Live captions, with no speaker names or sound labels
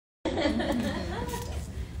Come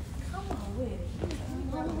on with it.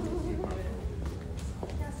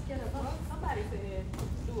 Somebody said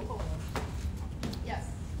do a poem. Yes,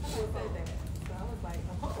 somebody said that. So I was like, a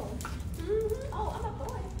poem? Mm-hmm. Oh, I'm a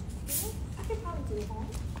poet. I could probably do a poem.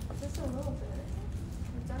 Just a little bit.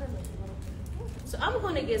 We've done it a little bit. So I'm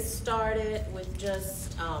going to get started with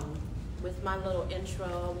just with my little intro.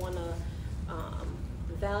 I want to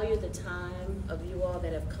value the time of you all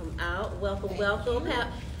that have come out. Welcome, welcome.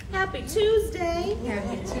 Happy Tuesday.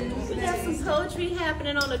 Happy Tuesday. We got some poetry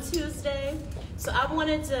happening on a Tuesday. So I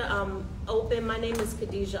wanted to open. My name is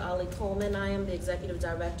Khadijah Ali-Coleman. I am the executive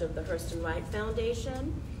director of the Hurston Wright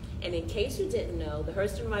Foundation. And in case you didn't know, the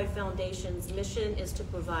Hurston Wright Foundation's mission is to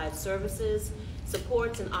provide services,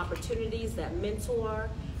 supports, and opportunities that mentor,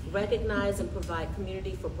 recognize, and provide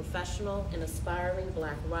community for professional and aspiring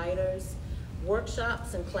Black writers.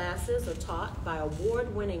 Workshops and classes are taught by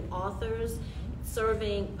award-winning authors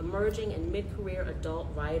serving emerging and mid-career adult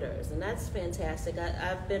writers. And that's fantastic.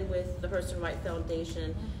 I've been with the Hurston Wright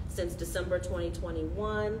Foundation since December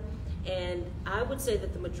 2021. And I would say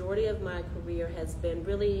that the majority of my career has been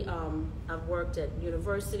really, I've worked at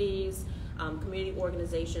universities, community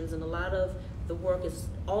organizations, and a lot of the work is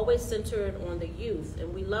always centered on the youth,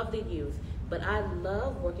 and we love the youth. But I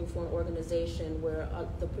love working for an organization where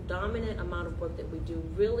the predominant amount of work that we do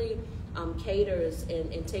really caters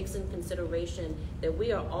and takes in consideration that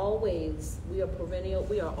we are perennial,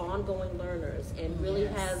 we are ongoing learners, and really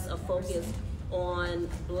has a focus on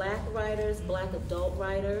Black writers, Black adult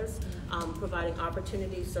writers, providing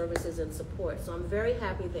opportunities, services, and support. So I'm very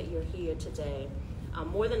happy that you're here today.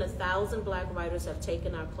 More than 1,000 Black writers have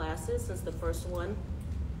taken our classes since the first one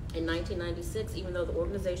in 1996, even though the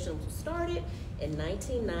organization was started in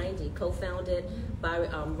 1990, co-founded by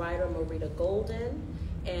writer Marita Golden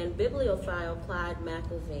and bibliophile Clyde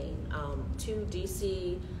McElveen, two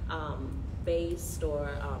DC based or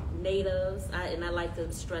natives. And I like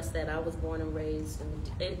to stress that I was born and raised,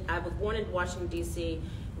 I was born in Washington, DC,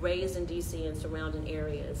 raised in DC and surrounding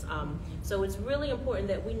areas. So it's really important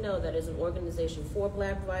that we know that as an organization for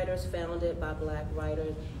Black writers, founded by Black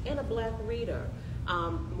writers and a Black reader.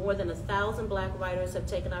 More than 1,000 Black writers have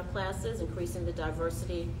taken our classes, increasing the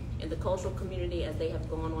diversity in the cultural community as they have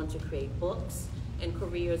gone on to create books and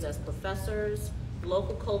careers as professors,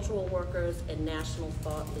 local cultural workers, and national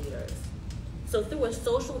thought leaders. So through a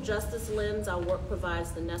social justice lens, our work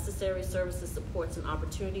provides the necessary services, supports, and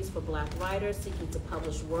opportunities for Black writers seeking to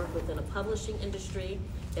publish work within a publishing industry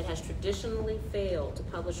that has traditionally failed to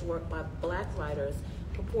publish work by Black writers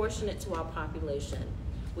proportionate to our population.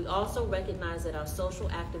 We also recognize that our social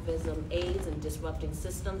activism aids in disrupting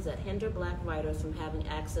systems that hinder Black writers from having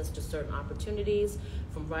access to certain opportunities,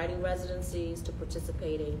 from writing residencies to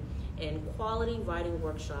participating in quality writing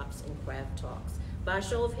workshops and craft talks. By a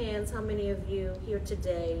show of hands, how many of you here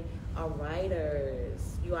today are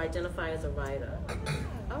writers? You identify as a writer.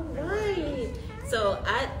 All right. So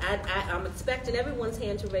I'm expecting everyone's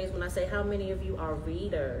hand to raise when I say how many of you are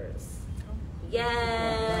readers.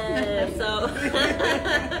 Yes.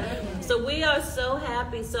 So we are so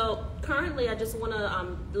happy. So currently, I just want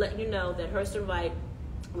to let you know that Hurston Wright,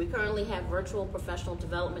 we currently have virtual professional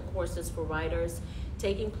development courses for writers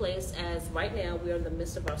taking place as right now we are in the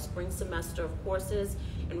midst of our spring semester of courses,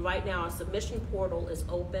 and right now our submission portal is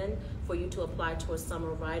open for you to apply to a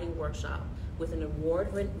summer writing workshop with an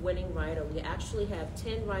award-winning writer. We actually have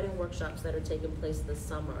 10 writing workshops that are taking place this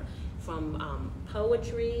summer, from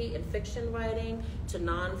poetry and fiction writing to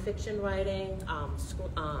nonfiction writing,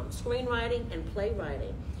 screenwriting, and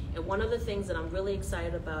playwriting. And one of the things that I'm really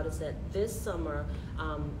excited about is that this summer,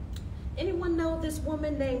 anyone know this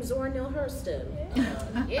woman named Zornil Hurston?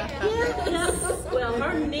 Yeah. Well,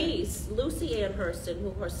 her niece, Lucy Ann Hurston,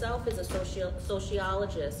 who herself is a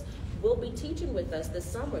sociologist, will be teaching with us this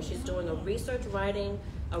summer. She's doing a research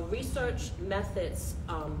methods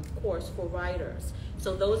course for writers.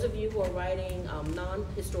 So those of you who are writing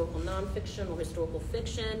historical nonfiction or historical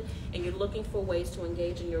fiction, and you're looking for ways to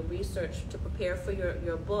engage in your research to prepare for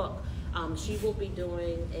your book, she will be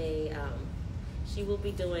doing a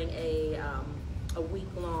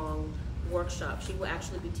week-long workshop. She will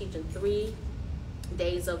actually be teaching 3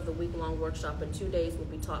 days of the week-long workshop, and 2 days will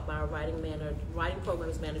be taught by our writing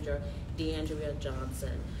programs manager, DeAndrea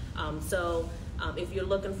Johnson. If you're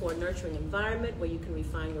looking for a nurturing environment where you can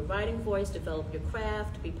refine your writing voice, develop your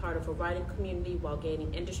craft, be part of a writing community while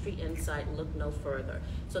gaining industry insight, look no further.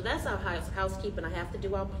 So that's our housekeeping. I have to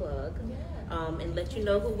do our plug and let you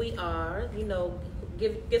know who we are.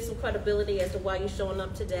 give some credibility as to why you're showing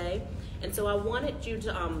up today. And so I wanted you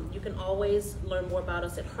to, you can always learn more about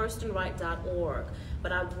us at hurstonwright.org.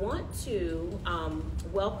 But I want to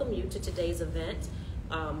welcome you to today's event,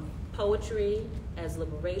 Poetry as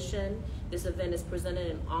Liberation. This event is presented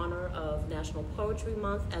in honor of National Poetry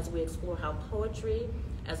Month as we explore how poetry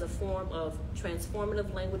as a form of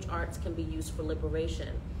transformative language arts can be used for liberation.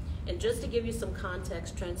 And just to give you some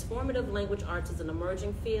context, transformative language arts is an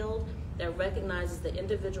emerging field that recognizes the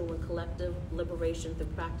individual and collective liberation through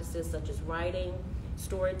practices such as writing,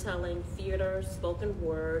 storytelling, theater, spoken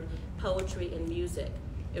word, poetry, and music.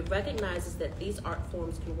 It recognizes that these art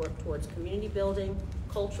forms can work towards community building,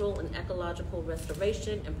 cultural and ecological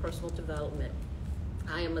restoration, and personal development.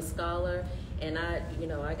 I am a scholar, and I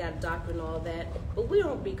got a doctorate and all that, but we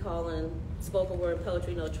don't be calling spoken word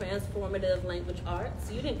poetry transformative language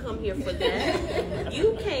arts. You didn't come here for that.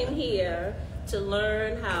 You came here to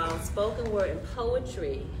learn how spoken word and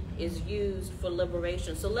poetry is used for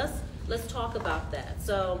liberation. So let's talk about that.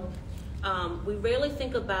 So we rarely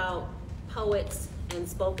think about poets and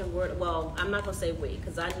spoken word. Well, I'm not gonna say we,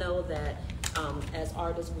 because I know that as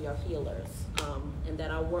artists we are healers, and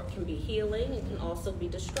that our work can be healing. It can also be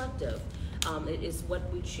destructive. It is what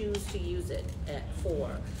we choose to use it for.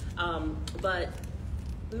 But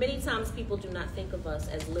many times people do not think of us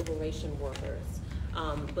as liberation workers.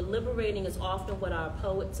 But liberating is often what our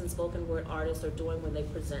poets and spoken word artists are doing when they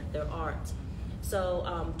present their art.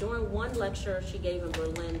 So during one lecture she gave in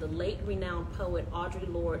Berlin, the late renowned poet Audre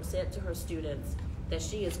Lorde said to her students that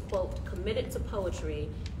she is, quote, committed to poetry,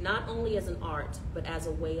 not only as an art, but as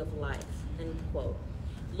a way of life, end quote.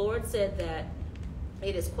 Lorde said that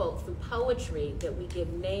it is, quote, through poetry that we give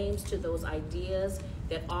names to those ideas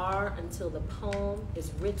that are until the poem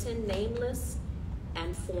is written nameless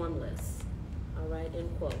and formless, all right, end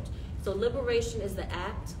quote. So liberation is the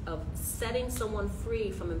act of setting someone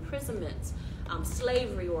free from imprisonment,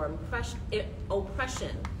 slavery, or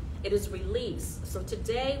oppression. It is release. So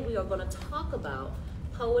today we are going to talk about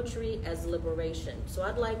poetry as liberation. So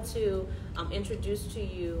I'd like to introduce to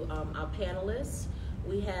you our panelists.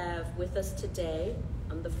 We have with us today,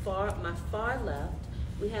 on my far left,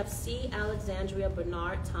 we have C.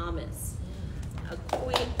 Alexandria-Bernard Thomas. A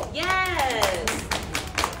queer, yes!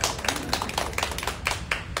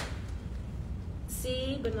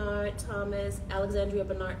 C. Bernard Thomas,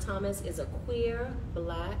 Alexandria-Bernard Thomas is a queer,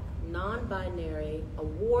 Black, non-binary,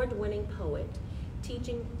 award-winning poet,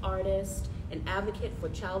 teaching artist, an advocate for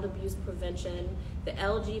child abuse prevention, the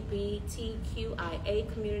LGBTQIA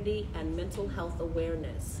community, and mental health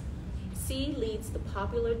awareness. C leads the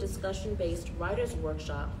popular discussion-based writers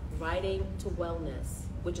workshop, Writing to Wellness,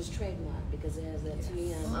 which is trademarked because it has that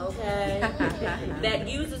TM, okay? That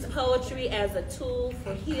uses poetry as a tool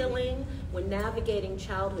for healing when navigating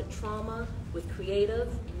childhood trauma with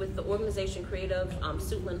the organization Creative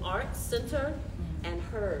Suitland Arts Center and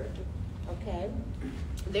Heard, okay?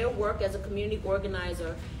 Their work as a community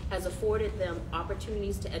organizer has afforded them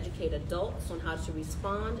opportunities to educate adults on how to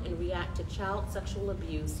respond and react to child sexual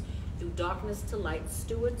abuse through Darkness to Light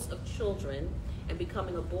Stewards of Children, and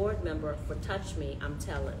becoming a board member for Touch Me, I'm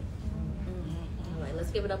Telling. All right, let's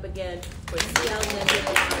give it up again for C.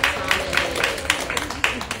 Alexandria-Bernard Thomas.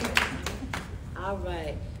 All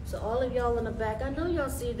right, so all of y'all in the back, I know y'all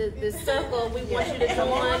see this circle. We want you to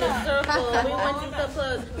join the circle. We want you to come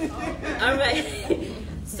close. All right.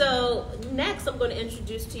 So next I'm going to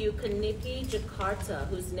introduce to you Kanikka Jakarta,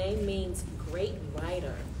 whose name means great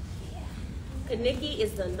writer. Kanikka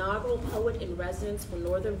is the inaugural poet in residence for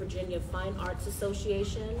Northern Virginia Fine Arts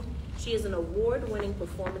Association. She is an award-winning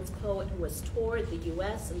performance poet who has toured the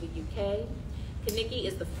U.S. and the U.K. Kanikka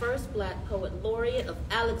is the first Black poet laureate of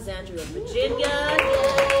Alexandria, Virginia. Yes.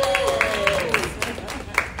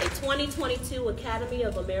 A 2022 Academy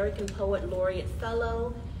of American Poet Laureate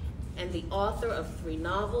Fellow, and the author of 3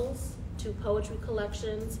 novels, 2 poetry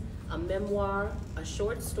collections, a memoir, a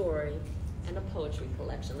short story, and a poetry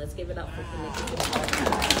collection. Let's give it up for Kanikka.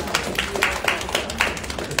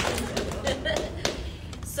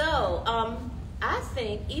 So, I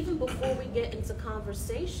think even before we get into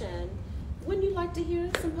conversation, wouldn't you like to hear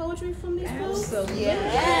some poetry from these folks?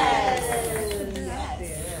 Yes.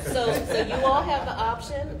 So you all have the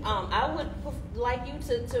option. I would like you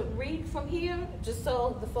to read from here, just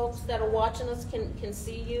so the folks that are watching us can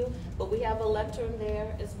see you. But we have a lectern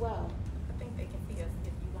there as well. I think they can see us if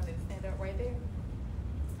you wanted to stand up right there.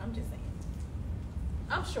 I'm just saying.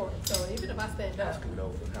 I'm short, so even if I stand up, scoot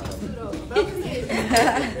over. But I'm just saying,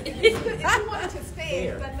 if you wanted to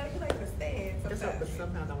stand, because I know you like to stand. But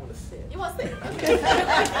sometimes I want to sit. You want to sit? Okay.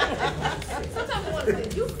 Sometimes I want to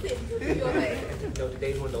sit. You sit. You do your thing.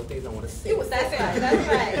 Today's one of on those days I want to sit. That's right. That's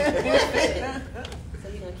right. So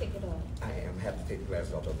you're gonna kick it off. I am. I have to take the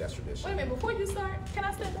glasses off, though. That's tradition. Wait a minute, before you start, can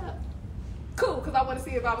I stand up? Cool, because I want to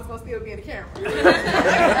see if I was going to still be in the camera.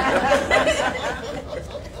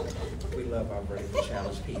 We love our vertically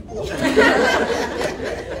challenged people.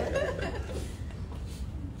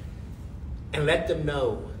 And let them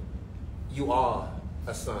know you are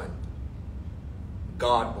a son,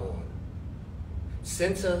 God-born,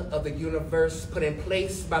 center of the universe, put in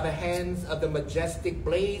place by the hands of the majestic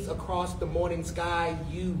blaze across the morning sky.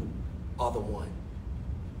 You are the one,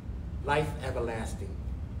 life everlasting,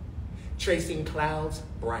 tracing clouds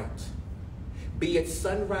bright. Be it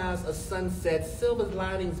sunrise or sunset, silver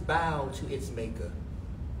linings bow to its maker.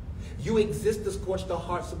 You exist to scorch the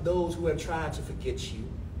hearts of those who have tried to forget you.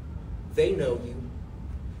 They know you,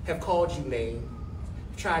 have called you names,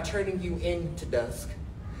 tried turning you into dusk.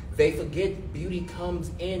 They forget beauty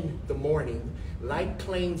comes in the morning. Light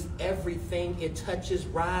claims everything it touches.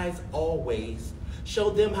 Rise always. Show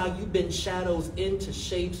them how you bend shadows into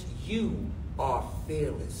shapes. You are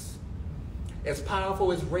fearless, as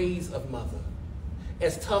powerful as rays of mother,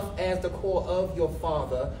 as tough as the core of your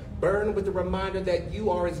father. Burn with the reminder that you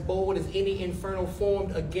are as bold as any inferno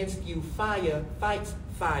formed against you. Fire fights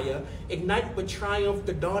fire. Ignite with triumph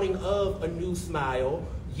the dawning of a new smile.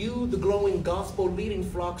 You, the glowing gospel, leading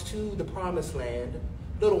flocks to the promised land.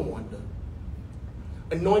 Little wonder.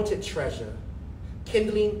 Anointed treasure.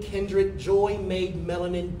 Kindling kindred, joy made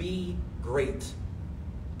melanin. Be great.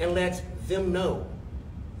 And let them know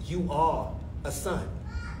you are a son,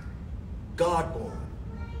 God-born,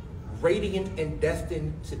 radiant and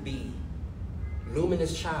destined to be.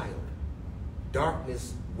 Luminous child,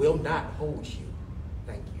 darkness will not hold you.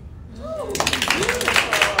 Thank you.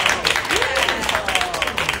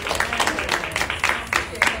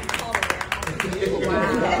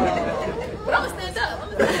 Wow. But I'm going to stand up.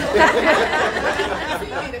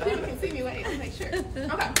 The people can see me. Wait, let's make sure.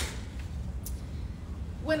 Okay.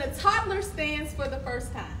 When a toddler stands for the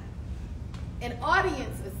first time, an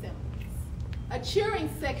audience assembles, a cheering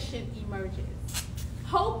section emerges.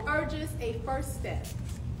 Hope urges a first step.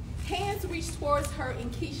 Hands reach towards her in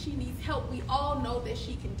case she needs help. We all know that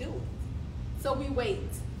she can do it. So we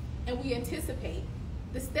wait and we anticipate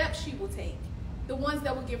the steps she will take, the ones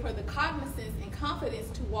that will give her the cognizance and confidence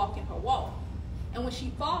to walk in her walk. And when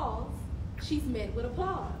she falls, she's met with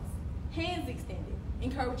applause, hands extended,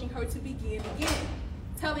 encouraging her to begin again,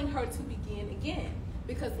 telling her to begin again,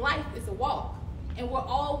 because life is a walk, and we're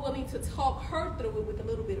all willing to talk her through it with a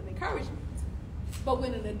little bit of encouragement. But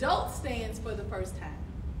when an adult stands for the first time,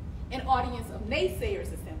 an audience of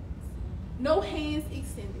naysayers assembles, no hands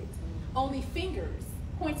extended, only fingers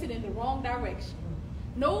pointed in the wrong direction.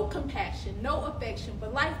 No compassion, no affection,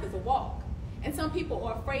 but life is a walk. And some people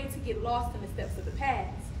are afraid to get lost in the steps of the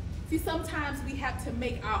past. See, sometimes we have to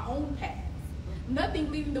make our own paths.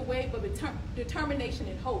 Nothing leading the way but determination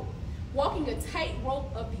and hope. Walking a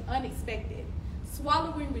tightrope of the unexpected.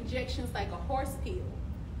 Swallowing rejections like a horse pill.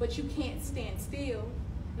 But you can't stand still.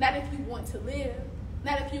 Not if you want to live.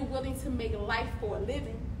 Not if you're willing to make a life for a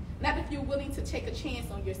living. Not if you're willing to take a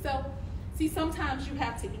chance on yourself. See, sometimes you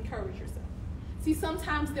have to encourage yourself. See,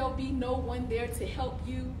 sometimes there'll be no one there to help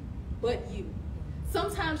you but you.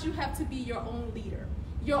 Sometimes you have to be your own leader,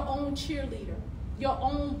 your own cheerleader, your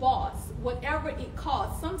own boss, whatever it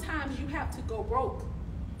costs. Sometimes you have to go broke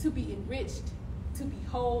to be enriched, to be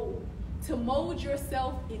whole, to mold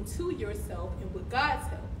yourself into yourself, and with God's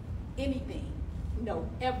help, anything, no,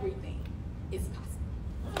 everything is possible.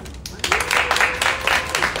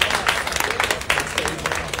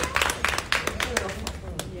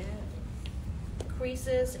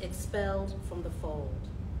 Creases expelled from the fold.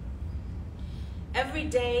 Every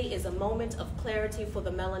day is a moment of clarity for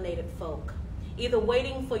the melanated folk, either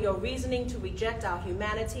waiting for your reasoning to reject our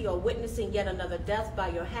humanity or witnessing yet another death by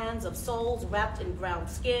your hands of souls wrapped in brown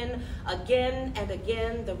skin, again and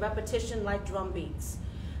again, the repetition like drum beats,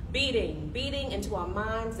 beating into our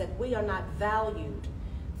minds that we are not valued.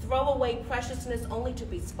 Throw away preciousness only to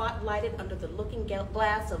be spotlighted under the looking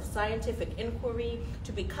glass of scientific inquiry,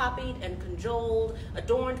 to be copied and cajoled,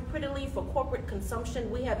 adorned prettily for corporate consumption.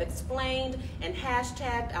 We have explained and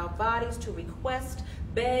hashtagged our bodies to request,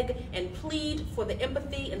 beg, and plead for the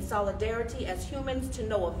empathy and solidarity as humans to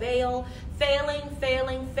no avail. Failing,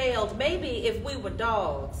 failed. Maybe if we were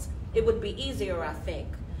dogs, it would be easier, I think.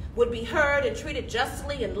 Would be heard and treated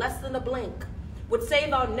justly in less than a blink. Would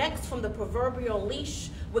save our necks from the proverbial leash.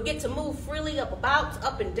 Would get to move freely up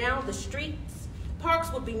and down the streets.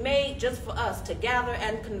 Parks would be made just for us to gather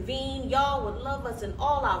and convene. Y'all would love us in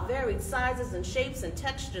all our varied sizes and shapes and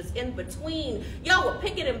textures in between. Y'all would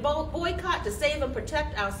picket and boycott to save and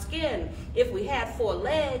protect our skin. If we had 4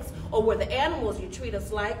 legs, or were the animals you treat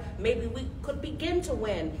us like, maybe we could begin to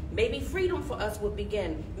win. Maybe freedom for us would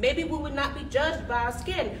begin. Maybe we would not be judged by our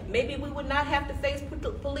skin. Maybe we would not have to face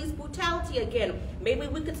police brutality again. Maybe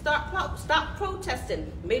we could stop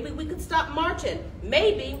protesting. Maybe we could stop marching.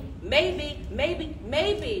 Maybe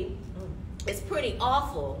it's pretty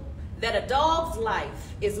awful that a dog's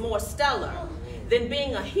life is more stellar than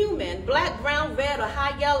being a human, black, brown, red, or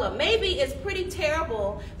high yellow. Maybe it's pretty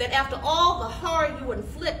terrible that after all the horror you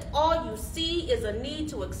inflict, all you see is a need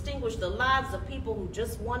to extinguish the lives of people who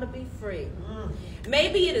just want to be free.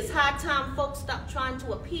 Maybe it is high time folks stop trying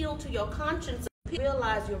to appeal to your conscience and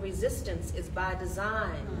realize your resistance is by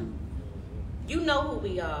design. You know who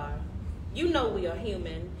we are. You know we are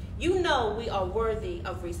human. You know we are worthy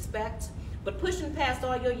of respect. But pushing past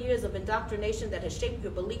all your years of indoctrination that has shaped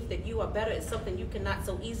your belief that you are better is something you cannot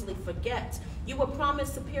so easily forget. You were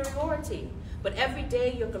promised superiority, but every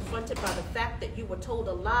day you're confronted by the fact that you were told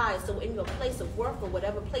a lie. So in your place of work or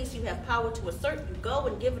whatever place you have power to assert, you go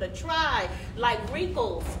and give it a try, like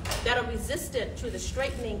wrinkles that are resistant to the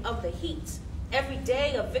straightening of the heat. Every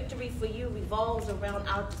day of victory for you revolves around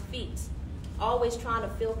our defeat, always trying to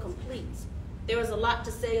feel complete. There is a lot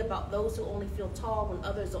to say about those who only feel tall when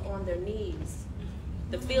others are on their knees.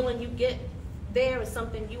 The feeling you get there is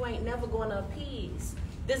something you ain't never going to appease.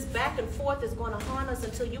 This back and forth is going to haunt us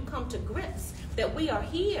until you come to grips that we are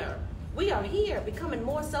here. We are here, becoming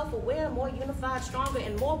more self-aware, more unified, stronger,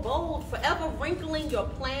 and more bold, forever wrinkling your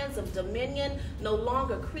plans of dominion, no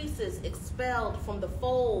longer creases expelled from the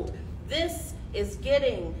fold. This is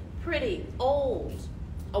getting pretty old.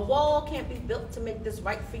 A wall can't be built to make this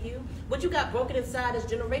right for you. What you got broken inside is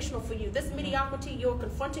generational for you. This mediocrity you're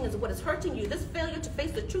confronting is what is hurting you. This failure to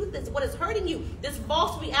face the truth is what is hurting you. This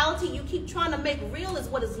false reality you keep trying to make real is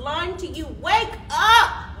what is lying to you. Wake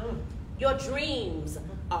up! Your dreams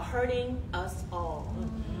are hurting us all.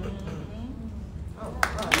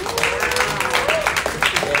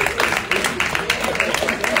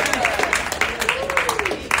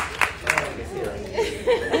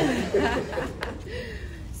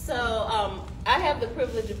 So I have the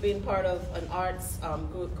privilege of being part of an arts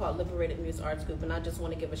group called Liberated Muse Arts Group, and I just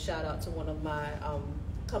want to give a shout out to one of my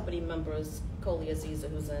company members, Koli Aziza,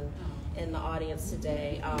 who's in the audience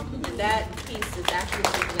today. That piece is actually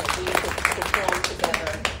something that we perform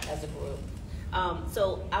together as a group.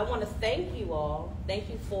 So I want to thank you all. Thank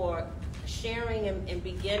you for sharing and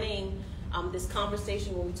beginning this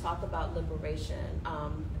conversation when we talk about liberation,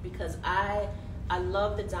 because I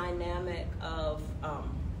love the dynamic of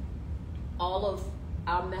all of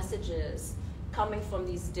our messages coming from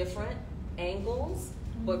these different angles,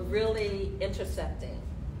 but really intersecting.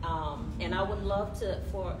 And I would love to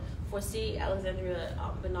foresee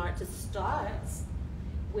Alexandria-Bernard to start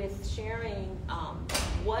with sharing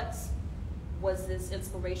what was this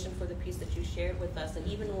inspiration for the piece that you shared with us, and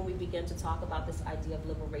even when we begin to talk about this idea of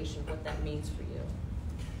liberation, what that means for you.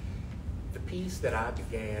 The piece that I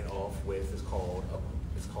began off with is called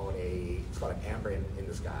An Amber in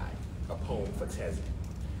the Sky, a poem for Tezzy.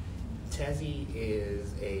 Tezzy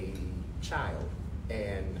is a child,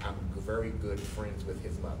 and I'm very good friends with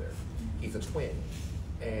his mother. He's a twin,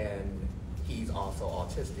 and he's also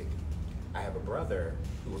autistic. I have a brother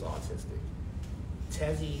who is autistic.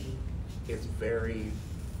 Tezzy is very,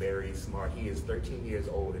 very smart. He is 13 years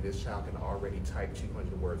old, and this child can already type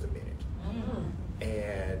 200 words a minute.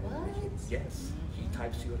 And yes, he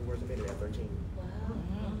types 200 words a minute at 13. Wow.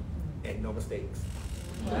 And no mistakes.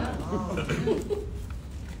 Wow.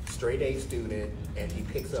 Straight A student, and he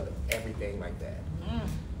picks up everything like that.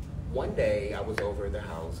 One day, I was over at their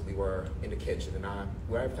house. We were in the kitchen, and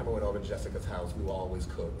every time I went over to Jessica's house, we would always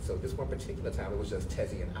cook. So this one particular time, it was just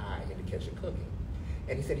Tezzy and I in the kitchen cooking.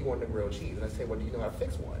 And he said he wanted a grilled cheese, and I said, well, do you know how to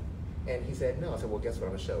fix one? And he said, no. I said, well, guess what,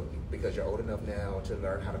 I'm gonna show you, because you're old enough now to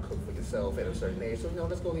learn how to cook for yourself at a certain age. So,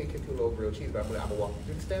 let's go ahead and cook you a little grilled cheese, but I'm gonna walk you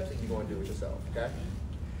through the steps, and you're gonna do it yourself, okay?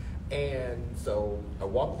 And so I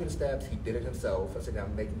walked through the steps, he did it himself. I said, now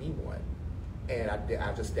make me one. And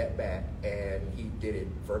I just stepped back, and he did it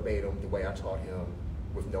verbatim the way I taught him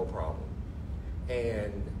with no problem.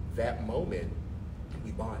 And that moment,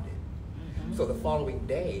 we bonded. So the following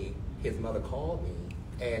day, his mother called me,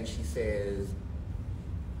 and she says,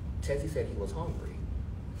 Tezzy said he was hungry.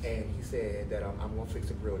 And he said that I'm gonna fix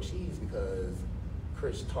a grilled cheese because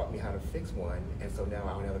Chris taught me how to fix one, and so now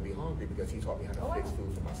I'll never be hungry because he taught me how to fix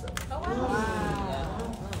food for myself. Oh,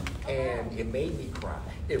 wow. And it made me cry.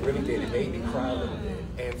 It really did. It made me cry a little bit.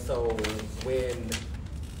 And so when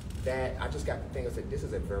I just got the thing, I said, this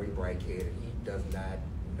is a very bright kid, and he does not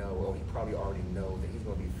know, or he probably already knows that he's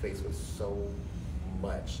going to be faced with so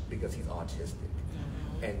much because he's autistic.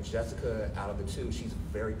 And Jessica, out of the two, she's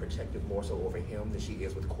very protective more so over him than she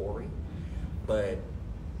is with Corey. But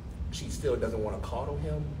she still doesn't want to coddle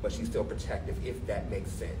him, but she's still protective, if that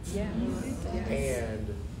makes sense. Yes.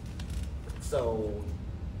 And so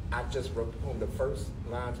I just wrote the poem. The first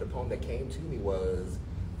line to the poem that came to me was,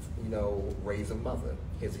 you know, raise a mother,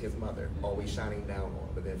 his mother, always shining down on him.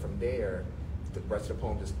 But then from there, the rest of the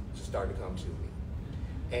poem just started to come to me.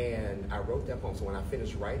 And I wrote that poem, so when I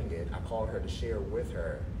finished writing it, I called her to share with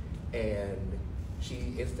her, and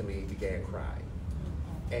she instantly began crying.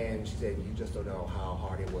 And she said, you just don't know how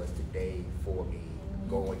hard it was today for me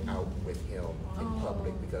going out with him in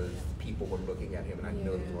public because people were looking at him and I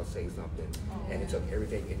knew he was going to say something. And it took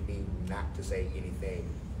everything in me not to say anything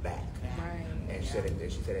back. Right. And she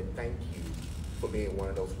said, thank you for being one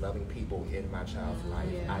of those loving people in my child's life.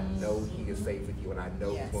 I know he is safe with you and I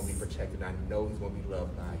know he's going to be protected and I know he's going to be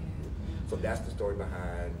loved by you. So that's the story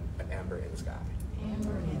behind An Amber in the Sky.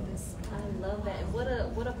 Amber in the Sky. I love that. And what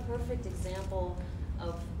a perfect example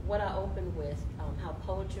of what I opened with, how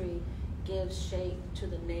poetry gives shape to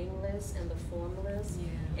the nameless and the formless.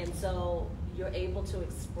 Yeah. And so you're able to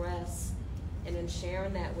express, and in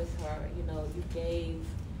sharing that with her, you know, you gave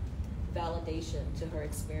validation to her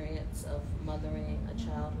experience of mothering a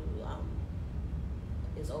child who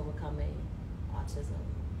is overcoming autism.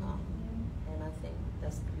 And I think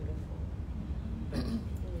that's beautiful.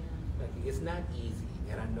 It's not easy,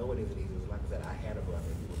 and I know it isn't easy. Like I said, I had a brother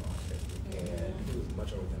who was autistic, and he was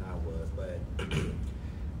much older than I was, but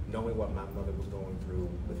knowing what my mother was going through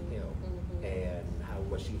with him, and how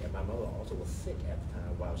and my mother also was sick at the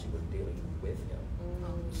time while she was dealing with him.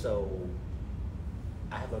 So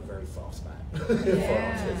I have a very soft spot for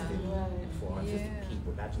autistic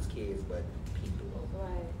people, not just kids, but people.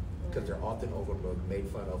 Because they're often overlooked, made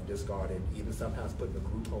fun of, discarded, even sometimes put in a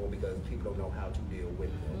group home because people don't know how to deal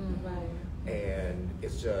with them. And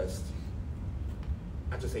it's just,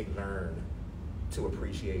 I just say learn to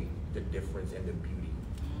appreciate the difference and the beauty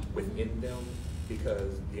within them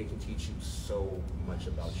because they can teach you so much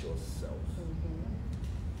about yourself.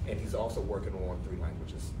 And he's also working on 3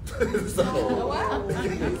 languages. So, I love that.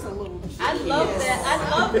 I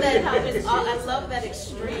love that. I love that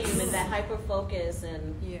extreme and that hyper focus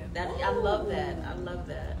and that. I love that. I love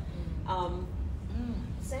that.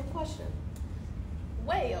 Same question.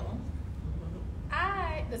 Well,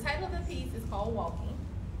 the title of the piece is called Walking,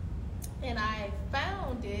 and I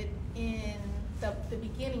found it in the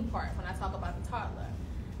beginning part when I talk about the toddler.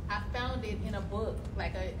 I found it in a book,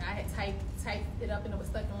 like I had typed it up and it was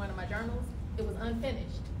stuck in one of my journals. It was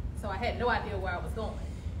unfinished, so I had no idea where I was going.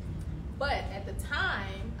 But at the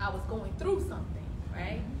time, I was going through something,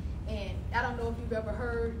 right? And I don't know if you've ever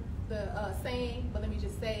heard the saying, but let me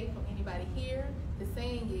just say from anybody here, the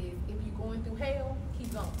saying is, if you're going through hell,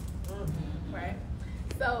 keep going, right?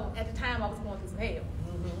 So at the time, I was going through some hell.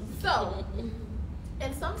 So,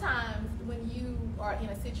 and sometimes when you are in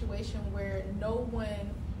a situation where no one,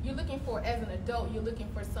 you're looking for, as an adult, you're looking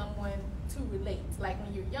for someone to relate. Like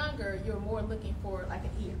when you're younger, you're more looking for like an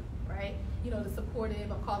ear, right? You know, the supportive,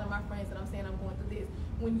 I'm calling my friends and I'm saying I'm going through this.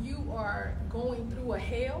 When you are going through a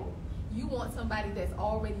hell, you want somebody that's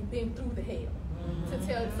already been through the hell to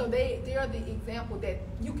tell, so they are the example that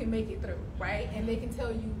you can make it through, right? And they can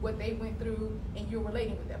tell you what they went through and you're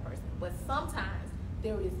relating with that person. But sometimes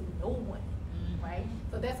there is no one, right?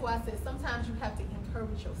 So that's why I said sometimes you have to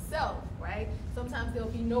encourage yourself, right? Sometimes there'll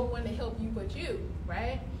be no one to help you but you,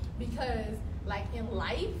 right? Because like in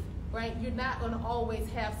life, right, you're not gonna always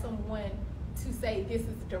have someone to say this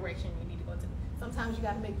is the direction you need to go to. Sometimes you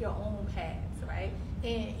gotta make your own paths, right?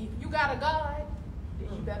 And if you got a God, then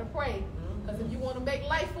you better pray. Because if you want to make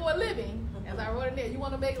life for a living, as I wrote in there, you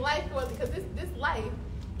want to make life for, because this life,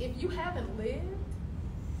 if you haven't lived,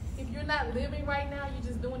 if you're not living right now, you're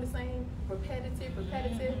just doing the same repetitive.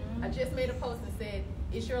 I just made a post and said,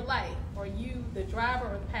 it's your life. Are you the driver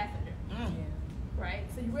or the passenger? Right?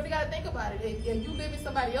 So you really got to think about it. Are you living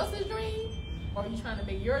somebody else's dream, or are you trying to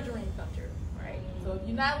make your dream come true? Right? So if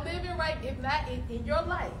you're not living right, if not in your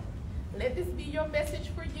life, let this be your message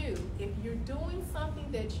for you. If you're doing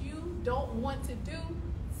something that you don't want to do,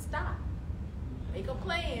 stop. Make a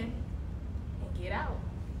plan and get out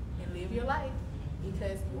and live your life,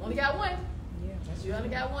 because you only got one. You only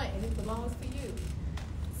got one, and it belongs to you.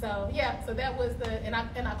 So yeah, so that was and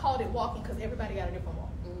I called it walking because everybody got a different walk.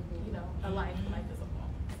 You know, a life is a walk.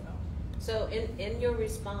 So in your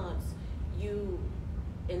response, you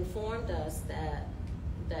informed us that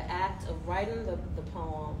the act of writing the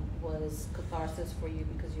poem was catharsis for you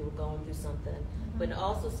because you were going through something, but it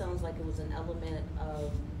also sounds like it was an element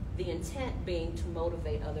of the intent being to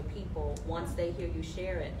motivate other people once they hear you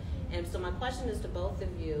share it. And so my question is to both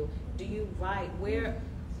of you, do you write, where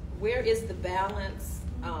is the balance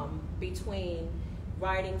between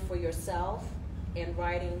writing for yourself and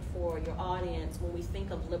writing for your audience when we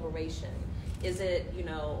think of liberation? Is it,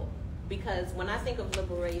 because when I think of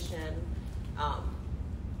liberation,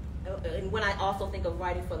 and when I also think of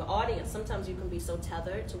writing for the audience, sometimes you can be so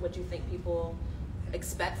tethered to what you think people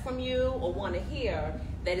expect from you or want to hear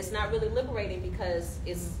that it's not really liberating because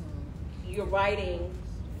you're writing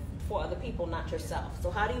for other people, not yourself.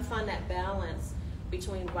 So how do you find that balance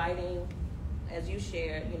between writing, as you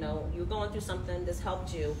shared, you're going through something, this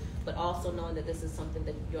helped you, but also knowing that this is something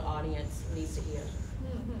that your audience needs to hear?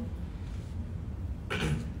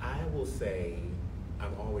 I will say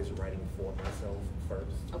I'm always writing for myself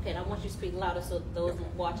first. Okay, and I want you to speak louder so those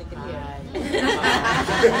watching can hear.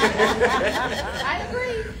 I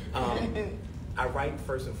agree. I write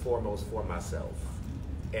first and foremost for myself,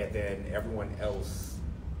 and then everyone else,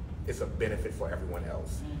 it's a benefit for everyone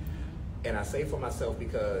else. And I say for myself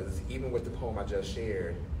because even with the poem I just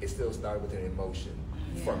shared, it still started with an emotion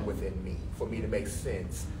from within me, for me to make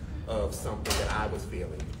sense of something that I was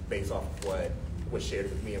feeling based off of what was shared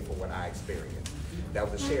with me and for what I experienced. That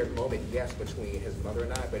was a shared moment, yes, between his mother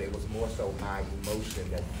and I, but it was more so my emotion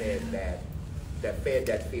that fed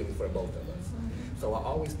that feeling for both of us. So I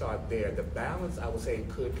always start there. The balance, I would say,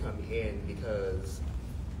 could come in because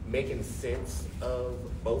making sense of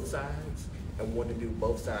both sides and wanting to do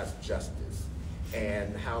both sides justice.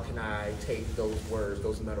 And how can I take those words,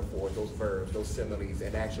 those metaphors, those verbs, those similes,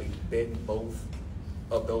 and actually bend both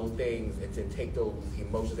of those things and to take those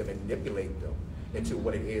emotions and manipulate them into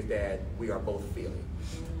what it is that we are both feeling.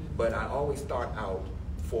 But I always start out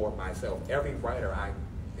for myself. Every writer, I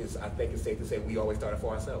think it's safe to say we always start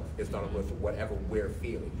for ourselves. It started with whatever we're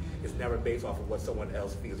feeling. It's never based off of what someone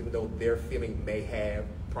else feels, even though their feeling may have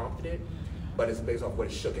prompted it, but it's based off what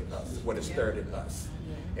it shook in us, what it stirred in us.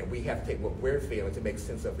 And we have to take what we're feeling to make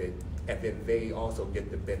sense of it, and then they also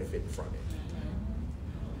get the benefit from it.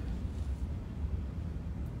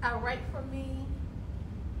 I write for me,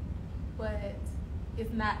 but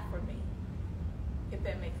it's not for me, if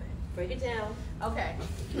that makes sense. Break it down. Okay,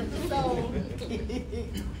 so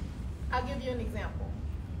I'll give you an example.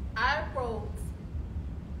 I wrote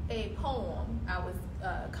a poem. I was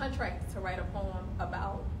contracted to write a poem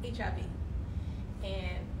about HIV.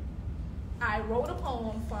 And I wrote a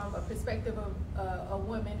poem from a perspective of a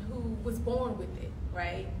woman who was born with it,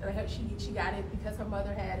 right? Like she got it because her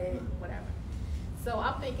mother had it, whatever. So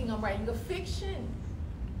I'm thinking I'm writing a fiction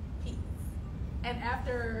piece. And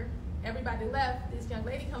after everybody left, this young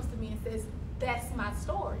lady comes to me and says, that's my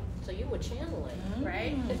story. So you were channeling.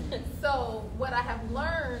 Right? So what I have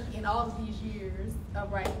learned in all of these years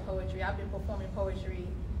of writing poetry, I've been performing poetry.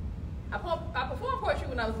 I performed poetry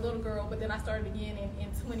when I was a little girl, but then I started again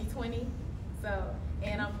in 2020. So,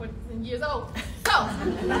 and I'm 14 years old. So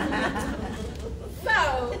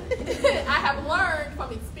I have learned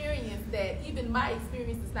from experience that even my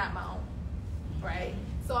experience is not my own, right?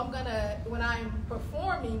 So I'm gonna, when I'm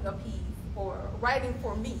performing a piece or writing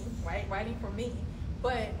for me, right? Writing for me,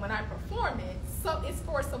 but when I perform it, so it's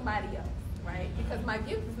for somebody else, right? Because my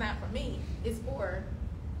gift is not for me, it's for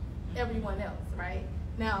everyone else, right?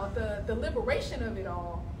 Now, the liberation of it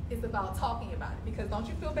all is about talking about it, because don't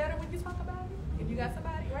you feel better when you talk about it? If you got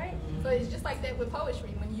somebody, right? So it's just like that with poetry.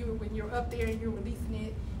 When you're up there and you're releasing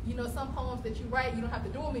it, some poems that you write, you don't have to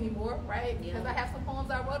do them anymore, right? Because I have some poems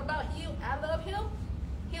I wrote about him. I love him.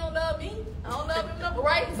 He don't love me. I don't love him enough,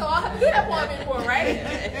 right? So I don't have to do that poem anymore, right?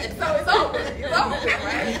 So it's over. It's over,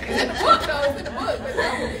 right? It's in the book, though. It's in the book. But it's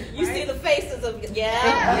over, right? You see the faces of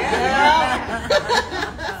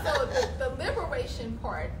So the liberation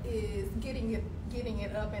part is getting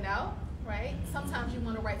it up and out, right? Sometimes you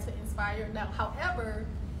want to write to inspire. Now, however,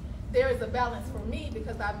 there is a balance for me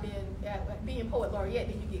because I've been being poet laureate.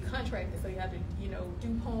 Then you get contracted, so you have to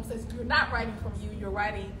do poems. Since you're not writing from you, you're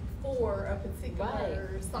writing for a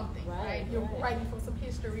particular something, right? You're writing from some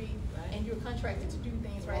history, and you're contracted to do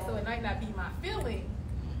things, right? So it might not be my feeling,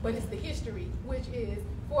 but it's the history, which is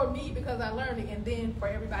for me because I learned it, and then for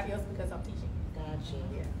everybody else because I'm teaching. Gotcha.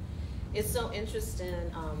 Yeah. It's so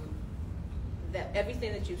interesting that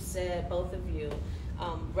everything that you've said, both of you,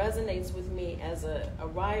 resonates with me as a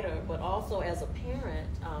writer, but also as a parent,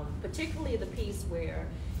 particularly the piece where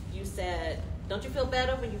you said Don't you feel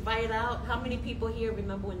better when you write out? How many people here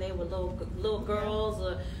remember when they were little girls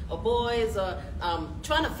or boys or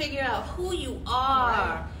trying to figure out who you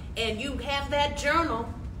are, and you have that journal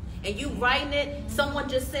and you writing it, someone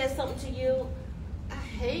just says something to you, I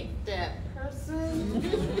hate that person.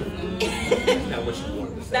 That's not what you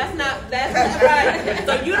wanted to say. That's not right.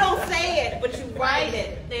 So you don't say it, but you write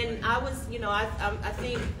it. And I was, I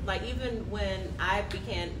think, like, even when I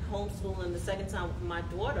began homeschooling the second time with my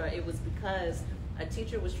daughter, it was because a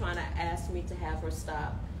teacher was trying to ask me to have her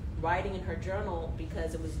stop writing in her journal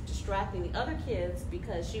because it was distracting the other kids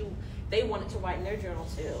because they wanted to write in their journal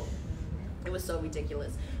too. It was so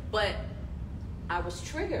ridiculous. But I was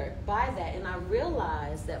triggered by that, and I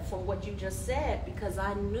realized that for what you just said, because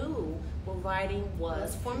I knew what writing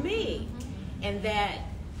was for me, and that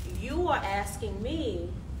you are asking me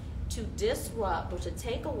to disrupt or to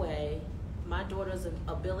take away my daughter's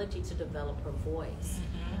ability to develop her voice.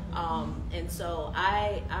 And so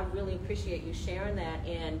I really appreciate you sharing that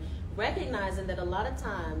and recognizing that a lot of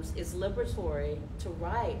times it's liberatory to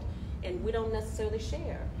write, and we don't necessarily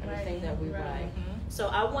share everything that we write. So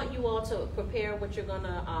I want you all to prepare what you're going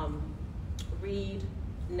to read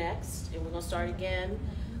next, and we're going to start again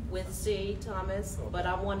with C. Thomas. But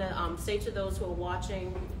I want to say to those who are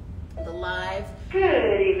watching the live.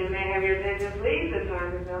 Good evening, may I have your attention, please? The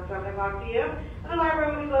time is now 7 o'clock p.m. and the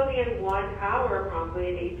library will be closing in 1 hour, promptly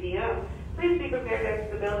at 8 p.m. Please be prepared to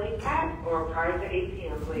exit the building at or prior to 8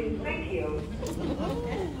 p.m., please. Thank you.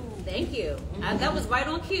 Thank you. That was right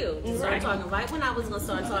on cue to start talking, right when I was going to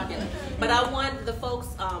start talking. But I want the folks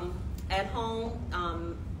at home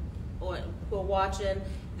or who are watching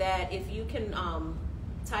that if you can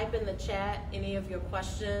type in the chat any of your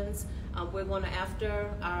questions. We're going to,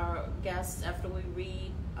 after our guests, after we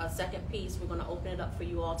read a second piece, we're going to open it up for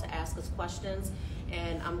you all to ask us questions.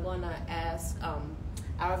 And I'm going to ask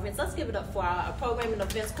our events. Let's give it up for our program and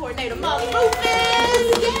events coordinator, Molly Rufus.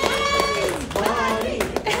 Yes! Molly,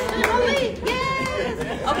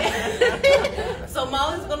 yes! Okay. So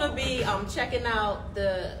Molly's going to be checking out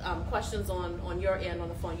the questions on your end on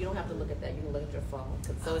the phone. You don't have to look at that. You can look at your phone,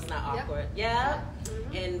 so it's not awkward. Yeah?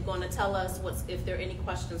 And going to tell us if there are any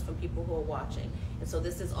questions from people who are watching. And so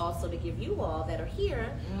this is also to give you all that are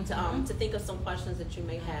here to think of some questions that you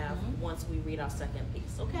may have once we read our second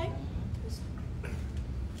piece. Okay?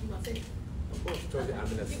 You want to sit? Of course,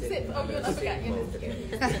 I'm in a sit. Oh, you forgot. You're in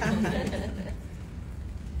the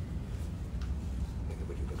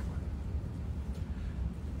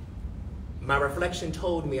My reflection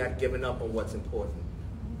told me I'd given up on what's important.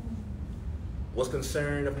 Was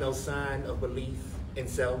concerned of no sign of belief in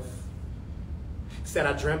self. Said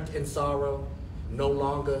I dreamt in sorrow, no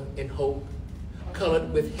longer in hope.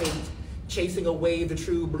 Colored with hate, chasing away the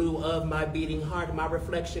true blue of my beating heart. My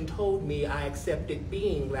reflection told me I accepted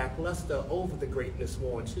being lackluster over the greatness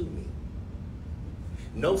worn to me.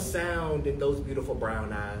 No sound in those beautiful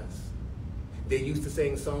brown eyes. They used to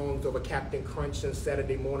sing songs over Captain Crunch and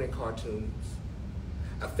Saturday morning cartoons.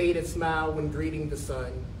 A faded smile when greeting the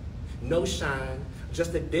sun. No shine,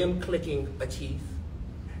 just a dim clicking of teeth.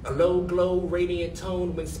 A low glow, radiant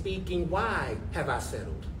tone when speaking. Why have I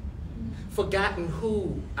settled? Forgotten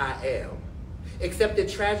who I am. Accepted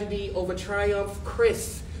tragedy over triumph.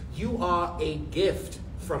 Chris, you are a gift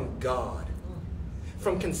from God.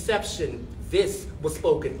 From conception, this was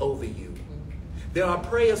spoken over you. There are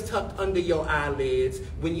prayers tucked under your eyelids.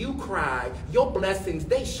 When you cry, your blessings,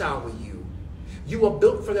 they shower you. You were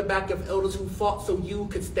built from the back of elders who fought so you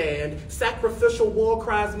could stand. Sacrificial war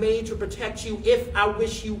cries made to protect you. If I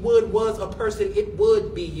wish you would was a person, it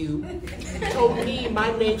would be you. Told me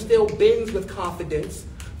my name still bends with confidence.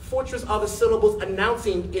 Fortress are the syllables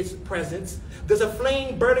announcing its presence. There's a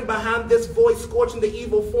flame burning behind this voice, scorching the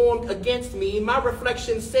evil formed against me. My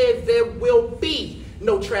reflection said there will be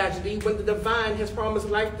no tragedy when the divine has promised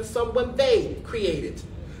life to someone they created.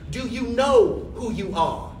 Do you know who you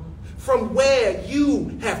are? From where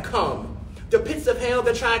you have come? The pits of hell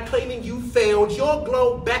that tried claiming you failed. Your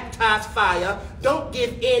glow baptized fire. Don't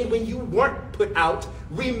give in when you weren't put out.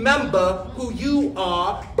 Remember who you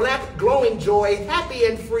are. Black glowing joy, happy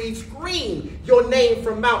and free. Scream your name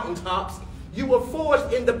from mountaintops. You were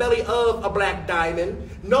forged in the belly of a black diamond.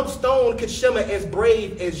 No stone could shimmer as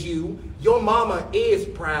brave as you. Your mama is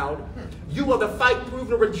proud. You are the fight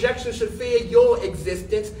proven rejection should fear your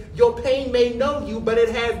existence. Your pain may know you, but it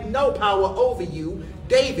has no power over you.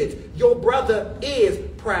 David, your brother is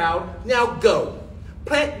proud. Now go.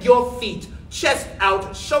 Plant your feet, chest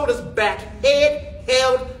out, shoulders back, head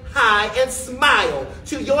held high, and smile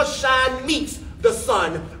till your shine meets the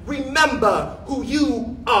sun. Remember who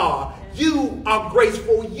you are. You are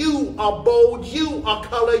graceful, you are bold, you are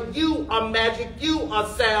color, you are magic, you are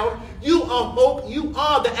sound, you are hope, you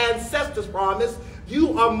are the ancestors' promise,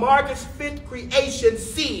 you are Margaret's fifth creation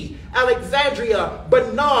seed,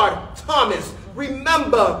 Alexandria-Bernard Thomas.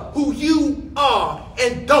 Remember who you are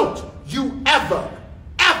and don't you ever,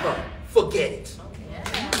 ever forget it.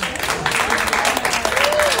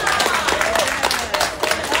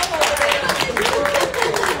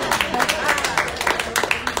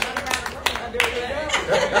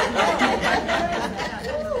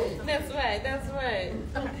 That's right.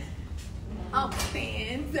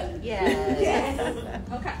 Stands. Yes.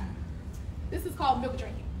 Okay. This is called milk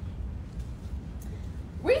drinking.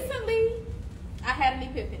 Recently, I had an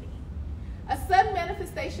epiphany. A sudden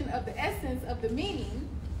manifestation of the essence of the meaning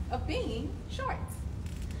of being short.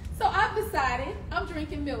 So I've decided I'm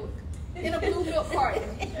drinking milk in a blue milk carton.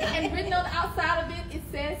 And written on the outside of it, it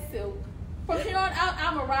says silk. From here on out,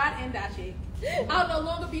 I'm a ride and die chick. I'll no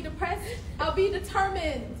longer be depressed. I'll be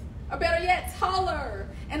determined. Or better yet, taller.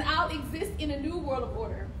 And I'll exist in a new world of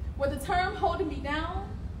order, where the term holding me down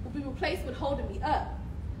will be replaced with holding me up.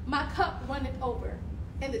 My cup runneth over.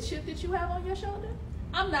 And the chip that you have on your shoulder,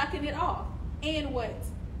 I'm knocking it off. And what?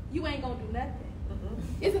 You ain't gonna do nothing.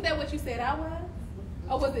 Isn't that what you said I was?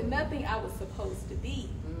 Or was it nothing I was supposed to be?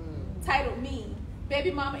 Titled me,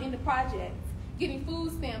 baby mama in the projects, getting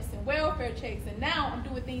food stamps and welfare checks, and now I'm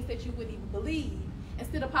doing things that you wouldn't even believe.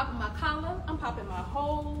 Instead of popping my collar, I'm popping my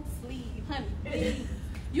whole sleeve. Honey, please.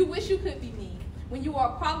 You wish you could be me when you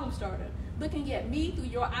are a problem starter. Looking at me through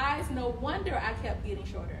your eyes, no wonder I kept getting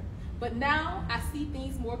shorter. But now I see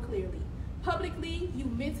things more clearly. Publicly, you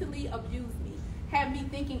mentally abused me, had me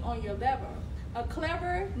thinking on your lever. A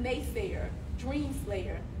clever naysayer, dream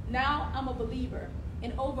slayer. Now I'm a believer,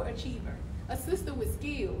 an overachiever, a sister with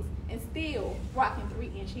skills, and still rocking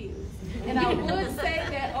 3-inch heels. And I would say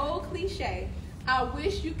that old cliche, I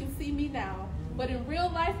wish you can see me now, but in real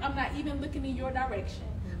life, I'm not even looking in your direction.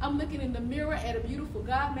 I'm looking in the mirror at a beautiful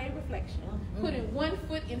God-made reflection, putting one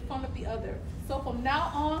foot in front of the other. So from now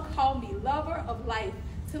on, call me lover of life,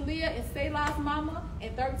 Talia and Selah's mama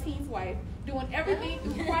and 13's wife, doing everything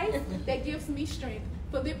through Christ that gives me strength.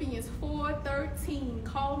 Philippians 4:13,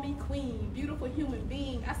 call me queen, beautiful human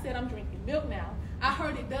being. I said I'm drinking milk now. I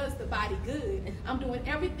heard it does the body good. I'm doing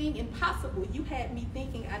everything impossible. You had me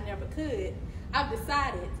thinking I never could. I've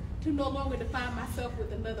decided to no longer define myself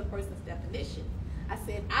with another person's definition. I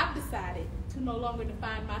said, I've decided to no longer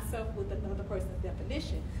define myself with another person's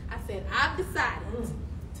definition. I said, I've decided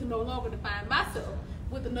to no longer define myself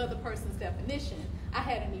with another person's definition. I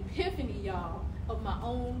had an epiphany, y'all, of my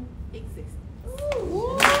own existence.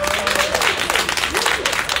 Ooh.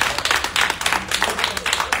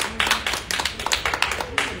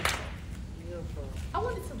 I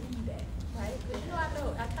wanted to read that, right?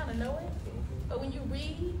 Because I kind of know it. But when you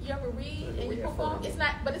read, you ever read and you perform, it's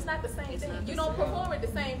not the same thing. You don't perform it the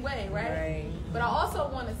same way, right? But I also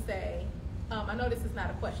want to say, I know this is not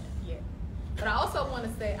a question yet, but I also want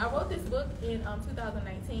to say, I wrote this book in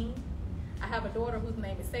 2019. I have a daughter whose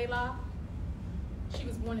name is Selah. She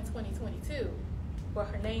was born in 2022, but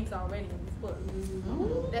her name's already in this book.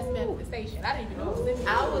 That's manifestation. I didn't even know it was in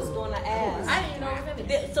there. I was going to ask. I didn't even know it was in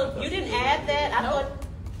there. So you didn't add that? I thought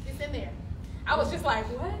it's in there. I was just like,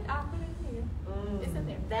 what? I put it in here. It's in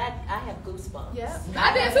there. That I have goosebumps. Yeah,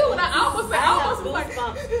 I did too. And I almost was like,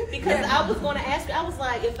 because I was going to ask you. I was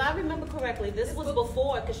like, if I remember correctly, this was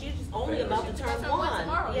before because she's only about to turn 1.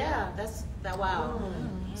 Tomorrow, yeah, that's that. Wow.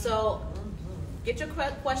 So get your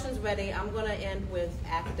questions ready. I'm going to end with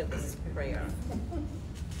activist prayer.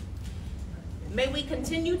 May we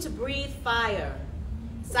continue to breathe fire.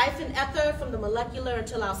 Siphon ether from the molecular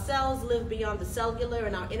until our cells live beyond the cellular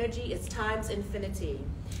and our energy is times infinity.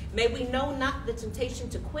 May we know not the temptation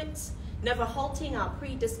to quit, never halting our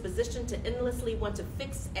predisposition to endlessly want to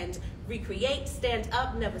fix and recreate, stand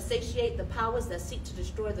up, never satiate the powers that seek to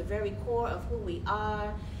destroy the very core of who we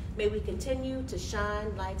are. May we continue to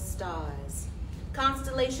shine like stars.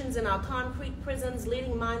 Constellations in our concrete prisons,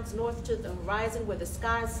 leading minds north to the horizon where the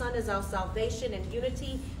sky's sun is our salvation and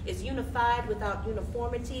unity is unified without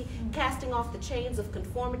uniformity, casting off the chains of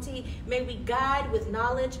conformity. May we guide with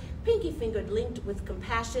knowledge, pinky-fingered linked with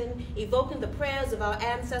compassion, evoking the prayers of our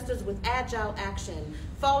ancestors with agile action,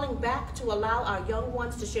 falling back to allow our young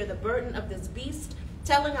ones to share the burden of this beast,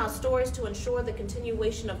 telling our stories to ensure the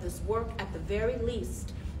continuation of this work at the very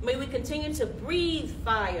least. May we continue to breathe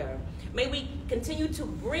fire. May we continue to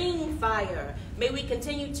bring fire. May we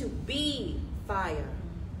continue to be fire.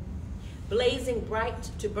 Blazing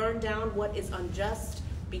bright to burn down what is unjust.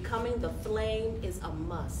 Becoming the flame is a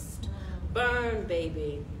must. Burn,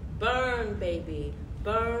 baby. Burn, baby.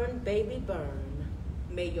 Burn, baby, burn.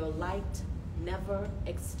 May your light never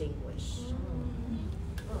extinguish.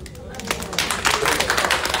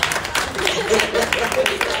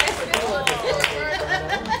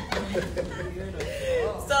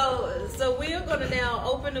 So we are going to now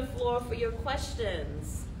open the floor for your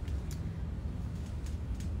questions.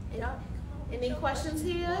 Any questions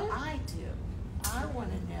here? Well, I do. I want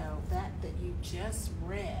to know that you just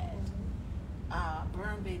read,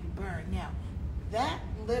 Burn Baby Burn. Now,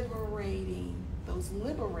 those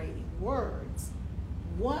liberating words,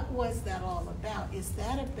 what was that all about? Is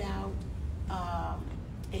that about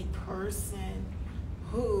a person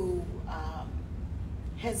who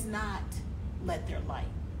has not let their light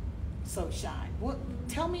so shine?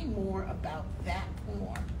 Tell me more about that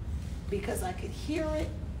poem, because I could hear it,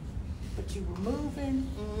 but you were moving,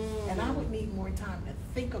 and I would need more time to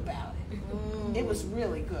think about it. It was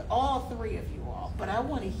really good, all three of you all, but I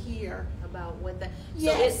want to hear about what that.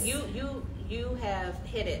 Yes. So you have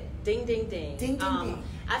hit it. Ding, ding, ding. Ding, ding, ding.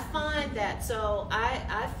 I find that. So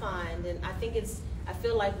I find, and I think I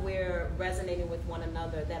feel like we're resonating with one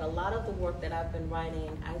another, that a lot of the work that I've been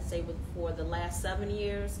writing, I'd say for the last 7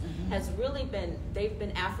 years, has really they've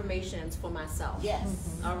been affirmations for myself.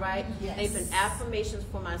 Yes. All right? Yes. They've been affirmations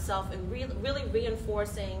for myself, and really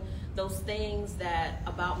reinforcing those things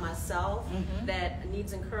about myself that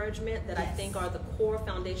needs encouragement, that I think are the core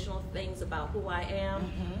foundational things about who I am,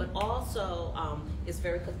 but also is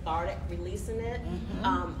very cathartic, releasing it.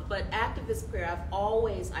 But activist prayer, I've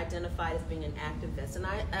always identified as being an activist, and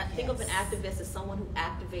I think of an activist as someone who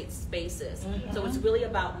activates spaces. So it's really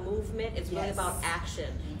about movement, it's really about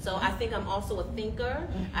action. So I think I'm also a thinker.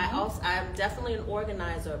 I'm definitely an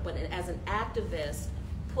organizer, but as an activist,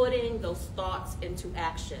 putting those thoughts into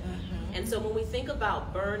action. And so when we think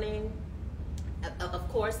about burning, of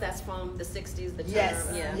course that's from the 60s, the term.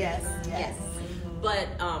 Yes. But,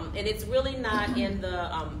 and it's really not in the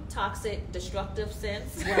toxic, destructive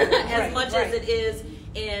sense, much as it is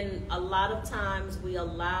in a lot of times we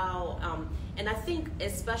allow, and I think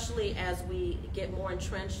especially as we get more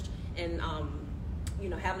entrenched in,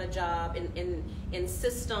 having a job, in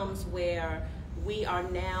systems where we are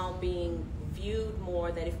now being viewed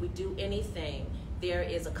more that if we do anything, there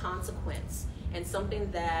is a consequence, and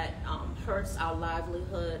something that hurts our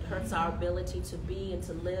livelihood, hurts our ability to be and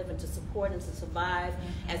to live and to support and to survive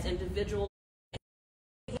as individuals.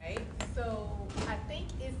 Right? So I think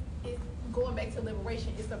it's going back to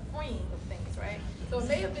liberation, it's a freeing of things, right? So it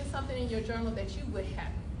may have been something in your journal that you would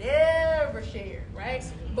have never shared, right?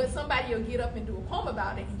 But somebody will get up and do a poem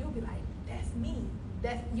about it, and you'll be like, that's me.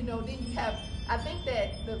 That's, then you have, I think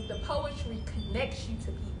that the poetry connects you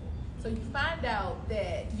to people. So you find out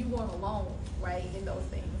that you weren't alone, right, in those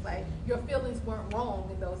things. Like, your feelings weren't wrong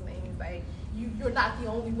in those things. Like, you're not the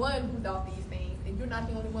only one who thought these things, and you're not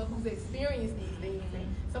the only one who's experienced these things,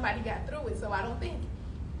 and somebody got through it. So I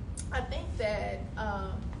think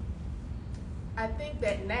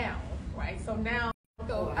that now, right, so now,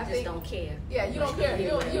 I just don't care. Yeah, you don't care. You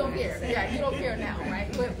don't care. Yeah, you don't care now,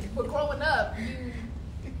 right? But growing up,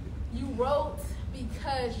 you wrote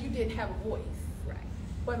because you didn't have a voice, right?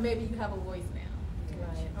 But maybe you have a voice now,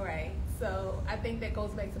 Right. all right? So I think that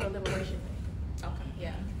goes back to the liberation thing. Okay.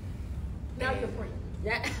 Yeah. Now you're free.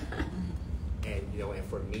 Yeah. And and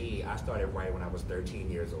for me, I started writing when I was 13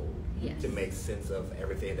 years old to make sense of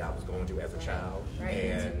everything that I was going through as a child. Right.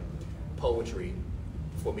 And poetry,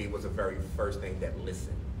 for me, was the very first thing that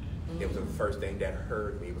listened. It was the first thing that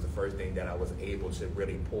heard me. It was the first thing that I was able to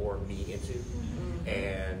really pour me into.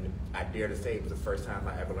 And I dare to say it was the first time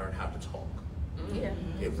I ever learned how to talk. Yeah.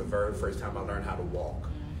 It was the very first time I learned how to walk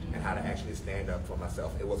and how to actually stand up for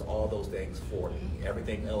myself. It was all those things for me.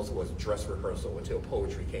 Everything else was dress rehearsal until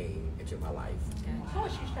poetry came into my life.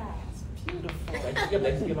 Poetry style. beautiful. They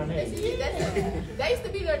just give my name. That used to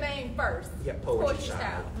be their name first. Yeah, poetry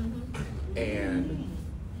style. And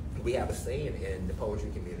we have a saying in the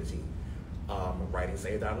poetry community, writing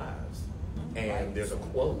saved our lives. And there's a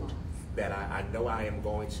quote that I know I am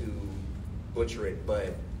going to butcher it,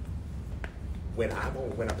 but when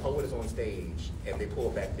a poet is on stage and they pull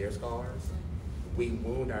back their scars, we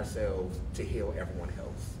wound ourselves to heal everyone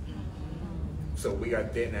else. So we are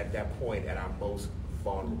then at that point at our most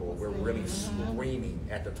vulnerable. We're really screaming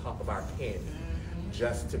at the top of our pen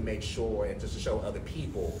just to make sure and just to show other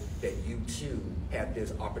people that you too have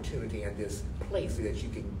this opportunity and this place that you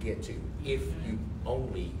can get to if you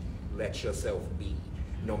only let yourself be.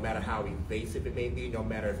 No matter how evasive it may be, no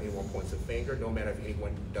matter if anyone points a finger, no matter if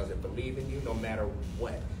anyone doesn't believe in you, no matter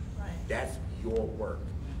what. Right. That's your work.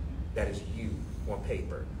 That is you on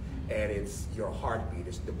paper. and it's your heartbeat,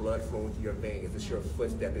 it's the blood flowing through your veins, it's your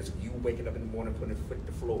footstep, it's you waking up in the morning putting a foot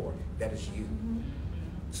to the floor. That is you.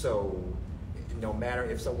 So no matter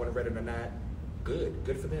if someone read it or not, good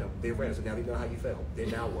for them. They read it, so now they know how you felt.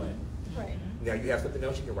 Then now what? Right. Now you have something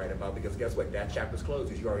else you can write about, because guess what? That chapter's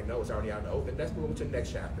closed. You already know it's already out in the open. Let's move to the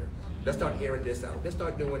next chapter. Let's start airing this out. Let's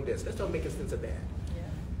start doing this. Let's start making sense of that.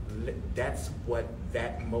 Yeah. That's what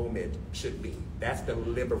that moment should be. That's the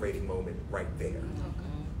liberating moment right there.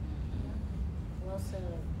 Well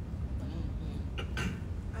said.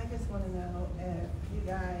 I just want to know if you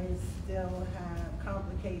guys still have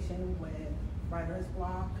complication with writer's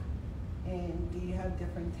block, and do you have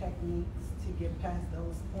different techniques to get past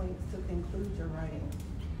those points to conclude your writing?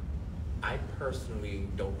 I personally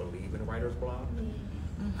don't believe in writer's block.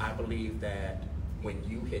 I believe that when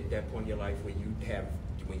you hit that point in your life when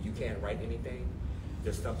you can't write anything,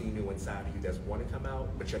 there's something new inside of you that's want to come out,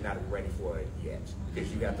 but you're not ready for it yet,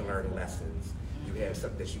 because you have to learn lessons. You have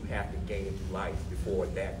something that you have to gain through life before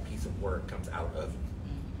that piece of work comes out of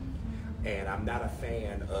you. And I'm not a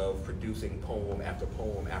fan of producing poem after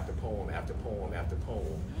poem after poem after poem after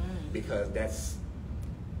poem, because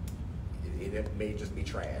it may just be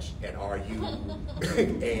trash. And are you?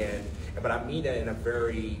 But I mean that in a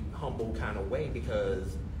very humble kind of way,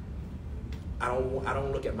 because I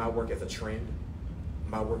don't look at my work as a trend.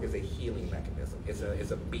 My work is a healing mechanism.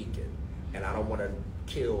 It's a beacon, and I don't want to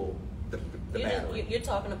kill the battery. You're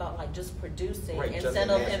talking about like just producing, right, instead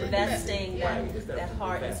of investing that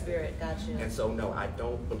heart and spirit. Gotcha. And so no, I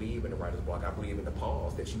don't believe in the writer's block. I believe in the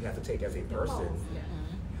pause that you have to take as a person,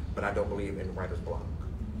 but I don't believe in the writer's block.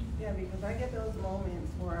 Yeah, because I get those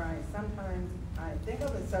moments where sometimes I think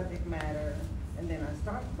of a subject matter and then I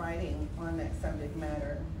start writing on that subject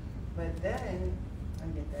matter, but then I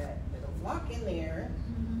get that little block in there,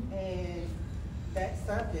 and that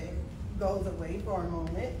subject goes away for a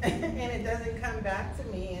moment and it doesn't come back to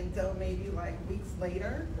me until maybe like weeks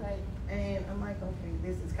later. Right. And I'm like, okay,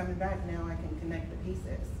 this is coming back now, I can connect the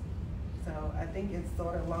pieces. So I think it's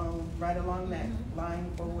sort of right along that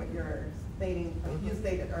line for what you're stating, you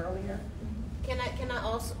stated earlier. Can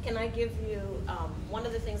I give you one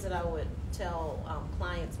of the things that I would tell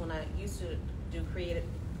clients when I used to do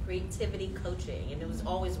creativity coaching, and it was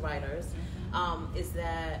always writers, is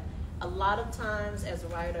that a lot of times as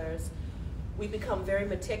writers, we become very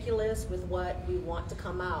meticulous with what we want to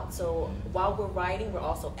come out. So while we're writing, we're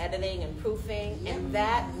also editing and proofing, and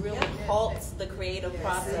that really halts the creative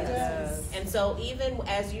process. And so even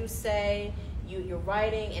as you say, you're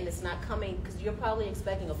writing and it's not coming, because you're probably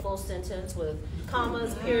expecting a full sentence with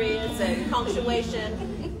commas, periods, and punctuation.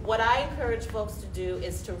 What I encourage folks to do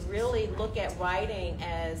is to really look at writing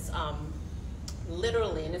as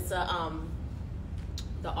literally, and it's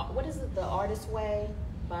what is it, The Artist's Way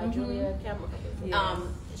by Julia Cameron.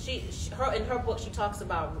 In her book, she talks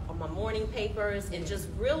about morning papers and just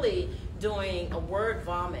really doing a word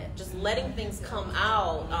vomit, just letting things come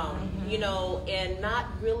out, and not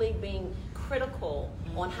really being critical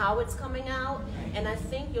on how it's coming out. And I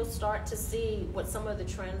think you'll start to see what some of the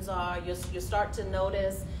trends are. You'll start to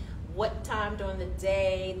notice what time during the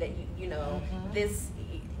day that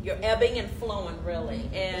you're ebbing and flowing, really.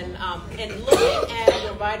 And looking at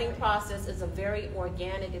your writing process is a very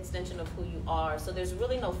organic extension of who you are. So there's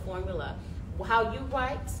really no formula. How you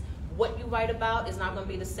write, what you write about is not going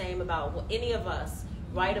to be the same about what any of us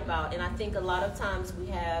write about. And I think a lot of times we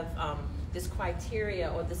have this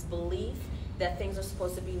criteria or this belief that things are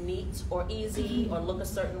supposed to be neat or easy or look a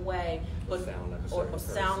certain way, or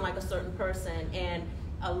sound like a certain person. And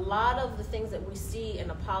a lot of the things that we see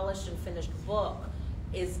in a polished and finished book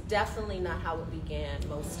is definitely not how it began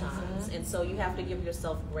most times. And so you have to give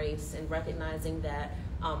yourself grace in recognizing that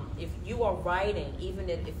if you are writing, even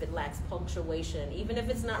if it lacks punctuation, even if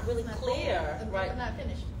it's not really clear, right? I'm not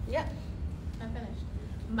finished. Yeah. I'm finished.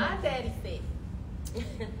 My daddy said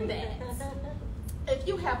that if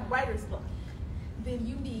you have writer's block, then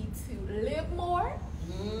you need to live more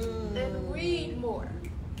and read more,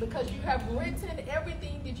 because you have written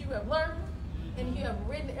everything that you have learned and you have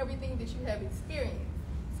written everything that you have experienced.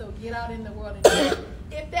 So get out in the world and do it.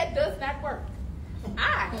 If that does not work,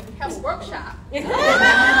 I have a workshop that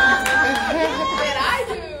I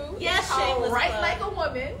do. Yes, called Write Like a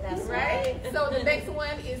Woman. That's right. So the next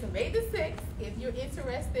one is May the 6th. If you're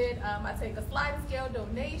interested, I take a sliding scale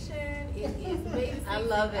donation. It is May the 6th. I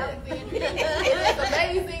love it. Alexandria. It is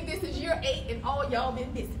amazing. This is year 8, and all y'all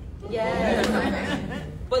been missing. Yes.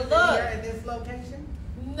 But look. You're at this location?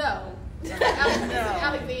 No.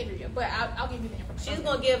 Alexandria, but I'll give you the information. She's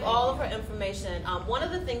going to give all of her information. One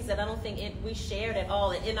of the things that I don't think we shared at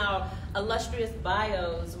all in our illustrious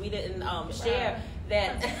bios, we didn't share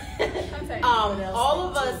that Okay. all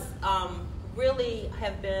of us really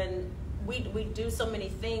have been, we do so many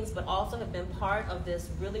things, but also have been part of this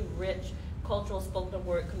really rich cultural spoken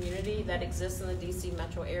word community that exists in the DC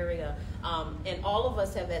metro area. And all of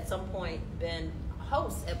us have at some point been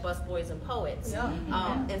hosts at Busboys and Poets.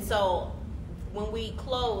 Yeah. And so when we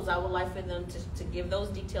close, I would like for them to give those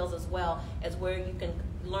details as well as where you can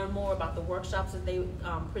learn more about the workshops that they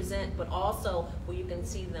present, but also where you can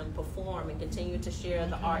see them perform and continue to share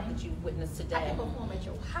the art that you've witnessed I today. can perform at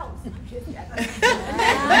your house.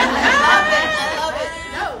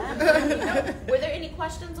 No. Were there any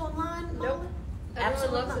questions online? Nope. Absolutely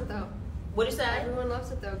Everyone loves not. it though. What did you say? Everyone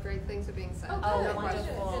loves it though. Great things are being said. Oh, Good.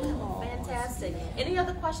 wonderful. Fantastic. Any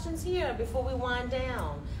other questions here before we wind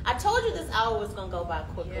down? I told you this hour was going to go by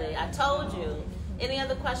quickly. I told you. Any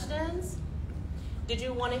other questions? Did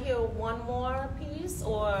you want to hear one more piece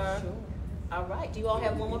or? Sure. All right. Do you all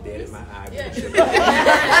have one more Dead piece? in my eye. Yeah.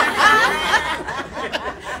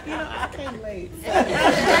 You know, I came late. So I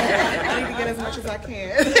need to get as much as I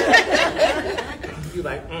can. You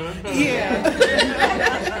like, Yeah.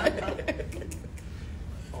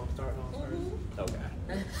 On start. Okay.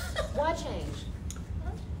 Why change?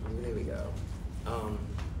 There we go.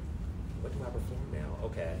 What do I perform now?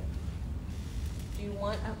 Okay. Do you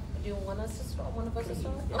want us to start? One of us to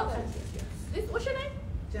start? Okay. Yes. What's your name?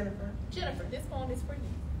 Jennifer. Jennifer. This poem is for you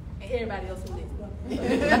and everybody else who lives.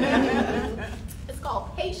 It's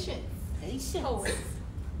called Patience. Patience. Poets.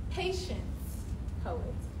 Patience.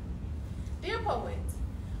 Poets. Dear poet,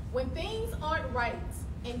 when things aren't right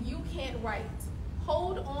and you can't write,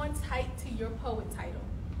 hold on tight to your poet title,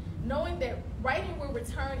 knowing that writing will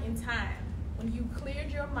return in time. When you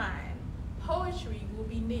cleared your mind, poetry will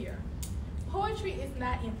be near. Poetry is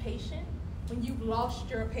not impatient when you've lost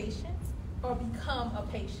your patience or become a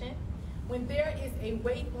patient. When there is a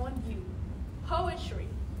weight on you, poetry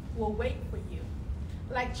will wait for you.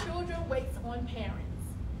 Like children waits on parents.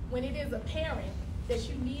 When it is a parent that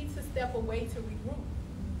you need to step away to regroup,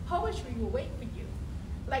 poetry will wait for you.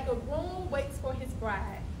 Like a groom waits for his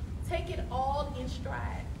bride, take it all in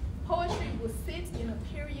stride. Poetry will sit in a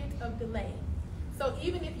period of delay. So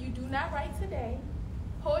even if you do not write today,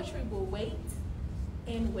 poetry will wait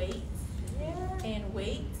and wait and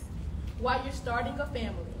wait while you're starting a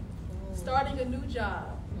family, starting a new job,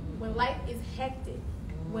 when life is hectic,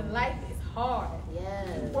 when life is hard,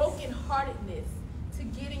 brokenheartedness to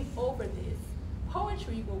getting over this.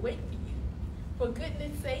 Poetry will wait for you. For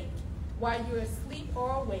goodness sake, while you're asleep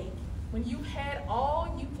or awake, when you've had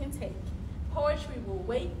all you can take, poetry will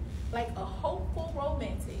wait like a hopeful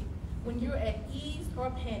romantic. When you're at ease or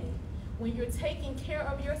panic, when you're taking care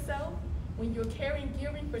of yourself, when you're caring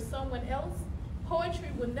for someone else, poetry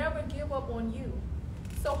will never give up on you.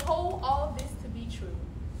 So hold all this to be true.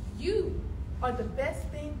 You are the best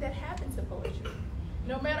thing that happened to poetry.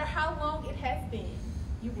 No matter how long it has been,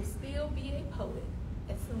 you will still be a poet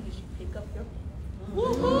as soon as you pick up your pen.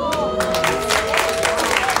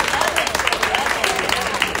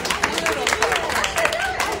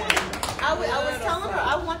 I was telling her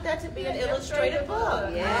I want that to be an illustrated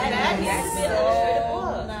book. Yeah, that needs to be an illustrated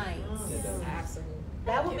book. Nice. Absolutely.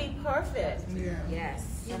 That would be perfect. Yeah.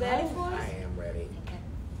 Yes. You ready for I us? am ready.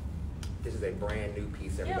 This is a brand new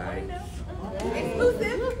piece, everybody.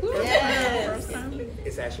 Exclusive. Yes.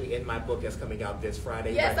 It's actually in my book that's coming out this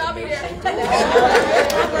Friday. Yes, I'll be there.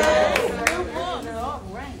 All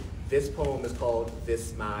right. This poem is called This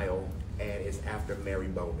Smile, and it's after Mary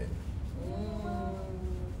Bowman.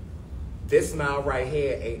 This smile right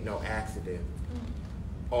here ain't no accident.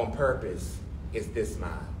 On purpose, it's this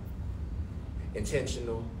smile.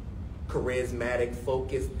 Intentional, charismatic,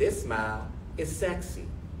 focused, this smile is sexy.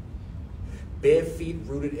 Bare feet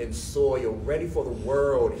rooted in soil, ready for the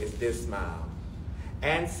world is this smile.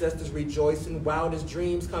 Ancestors rejoicing, wildest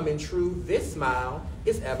dreams coming true, this smile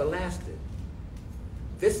is everlasting.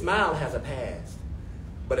 This smile has a past,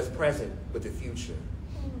 but is present with the future.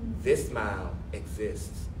 This smile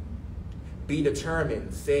exists. Be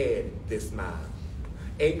determined, said this smile.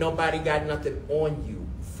 Ain't nobody got nothing on you.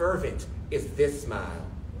 Fervent is this smile.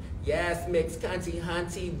 Yes, mix cunty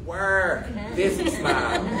hunty work. This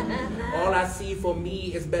smile. All I see for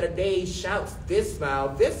me is better days. Shouts this smile.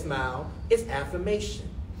 This smile is affirmation.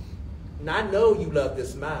 And I know you love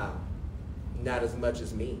this smile, not as much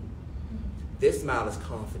as me. This smile is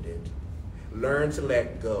confident. Learn to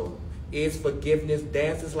let go. Is forgiveness.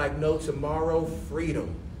 Dances like no tomorrow.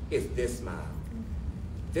 Freedom is this smile.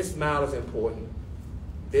 This smile is important.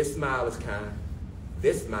 This smile is kind.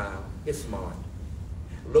 This smile is smart.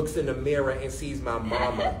 Looks in the mirror and sees my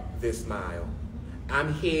mama, this smile.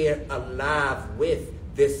 I'm here alive with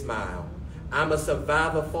this smile. I'm a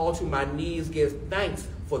survivor, fall to my knees, give thanks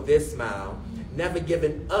for this smile. Never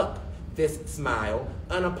giving up this smile.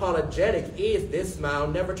 Unapologetic is this smile.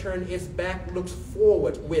 Never turn its back, looks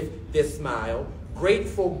forward with this smile.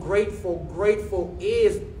 Grateful, grateful, grateful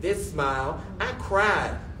is this smile. I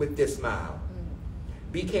cried with this smile.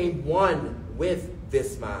 Became one with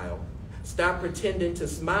this smile. Stop pretending to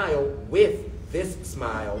smile with this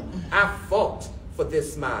smile. I fought for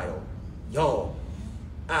this smile. Y'all,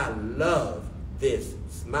 I love this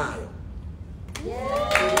smile.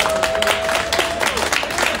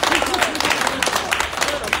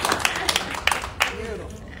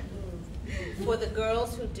 For the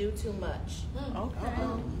girls who do too much,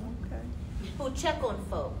 who check on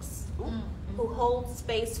folks, who hold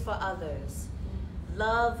space for others,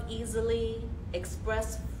 love easily,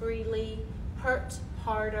 express freely, hurt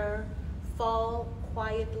harder, fall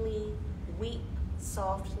quietly, weep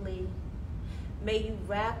softly. May you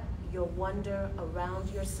wrap your wonder around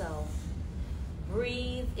yourself.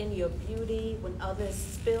 Breathe in your beauty when others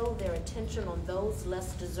spill their attention on those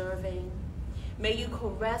less deserving. May you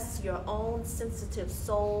caress your own sensitive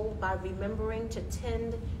soul by remembering to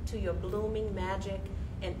tend to your blooming magic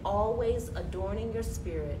and always adorning your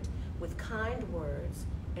spirit with kind words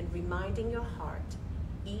and reminding your heart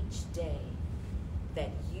each day that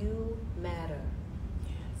you matter.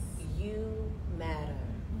 Yes. You matter.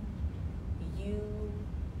 You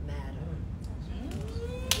matter.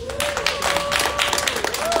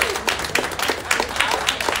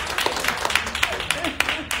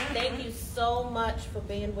 Thank you so much for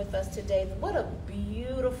being with us today. What a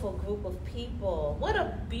beautiful group of people. What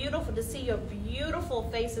a beautiful to see your beautiful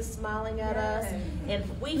faces smiling at us. And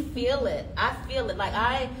we feel it. I feel it. Like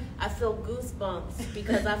I feel goosebumps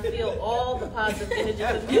because I feel all the positive energy.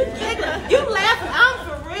 You laughing. I'm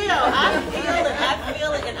for real. I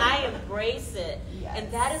feel it, and I embrace it. Yes.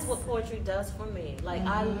 And that is what poetry does for me. Like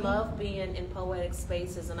I love being in poetic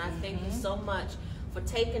spaces, and I thank you so much for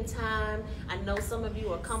taking time. I know some of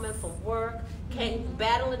you are coming from work,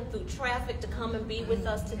 battling through traffic to come and be with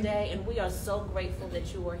us today, and we are so grateful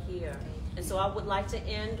that you are here. And so I would like to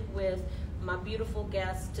end with my beautiful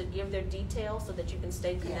guests to give their details so that you can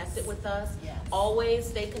stay connected with us. Yes. Always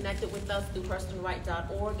stay connected with us through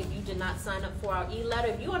hurstonwright.org. If you did not sign up for our e-letter,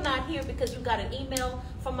 if you are not here because you got an email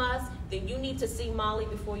from us, then you need to see Molly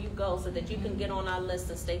before you go so that you can get on our list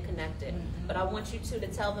and stay connected. But I want you to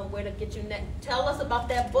tell them where to get you next. Tell us about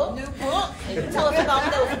that book. New book. And you tell us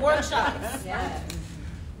about those workshops. Yes.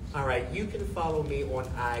 All right, you can follow me on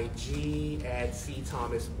IG at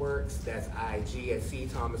CThomasWorks. That's IG at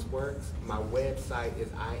CThomasWorks. My website is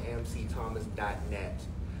imcthomas.net.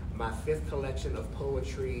 My 5th collection of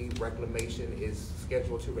poetry, Reclamation, is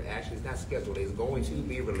scheduled to, actually it's not scheduled, it's going to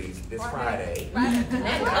be released this Friday.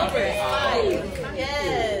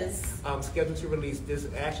 Yes. Scheduled to release this,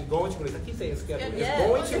 actually going to release, I keep saying scheduled, it's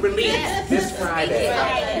going to release this Friday.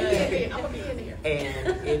 I'm going to be in here. And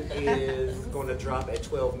it is going to drop at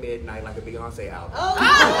 12 midnight like a Beyonce album.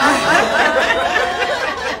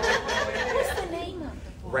 What's the name of it?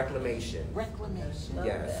 Reclamation. Reclamation.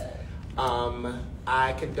 Yes.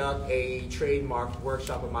 I conduct a trademark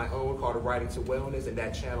workshop of my own called Writing to Wellness, and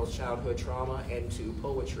that channels childhood trauma into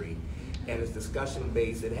poetry. And it's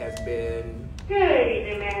discussion-based. It has been... Good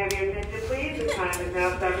evening, may I have your attention, please? The time is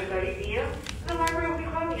now 7:30 p.m. The library will be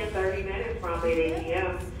closing in 30 minutes from 8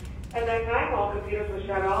 p.m. At that time, all computers will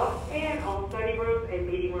shut off, and all study rooms and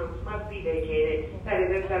meeting rooms must be vacated. That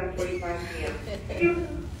is at 7:45 p.m. Thank you.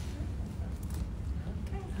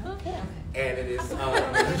 And it is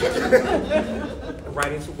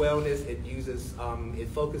Writing to Wellness. It uses, it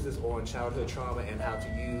focuses on childhood trauma and how to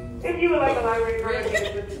use... If you would like a library card and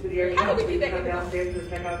assistance with your account, please come downstairs to the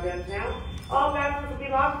checkout desk now. All bathrooms will be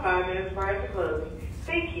locked 5 minutes prior to closing.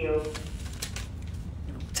 Thank you.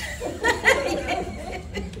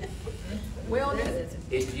 Wellness.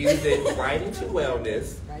 It uses Writing to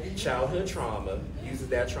Wellness, childhood trauma, uses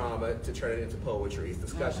that trauma to turn it into poetry. It's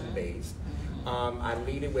discussion-based. I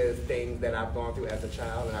lead it with things that I've gone through as a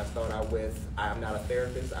child, and I start out with, I'm not a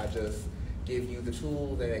therapist, I just give you the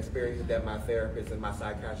tools and experiences that my therapist and my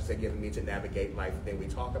psychiatrist have given me to navigate life. Then we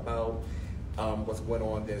talk about what's going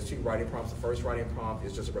on. There's 2 writing prompts. The first writing prompt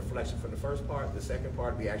is just a reflection from the first part. The second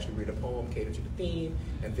part, we actually read a poem, cater to the theme,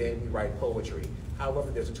 and then we write poetry.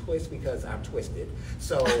 However, there's a twist because I'm twisted.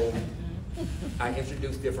 So I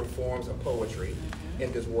introduce different forms of poetry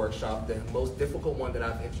in this workshop. The most difficult one that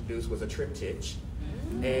I've introduced was a triptych.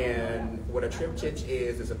 And what a triptych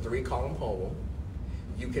is a 3-column poem.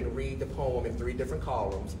 You can read the poem in 3 different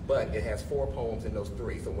columns, but it has 4 poems in those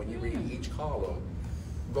 3. So when you read each column,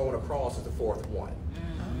 going across is the 4th one.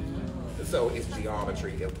 So it's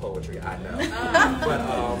geometry and poetry, I know.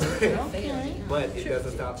 But it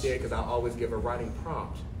doesn't stop there because I always give a writing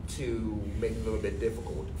prompt to make it a little bit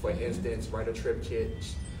difficult. For instance, write a triptych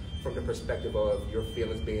from the perspective of your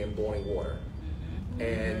feelings being boiling water.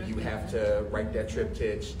 And you have to write that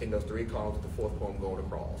triptych in those 3 columns with the 4th poem going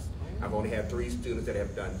across. I've only had 3 students that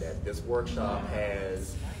have done that. This workshop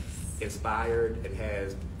has inspired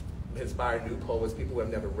new poets. People who have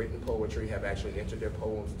never written poetry have actually entered their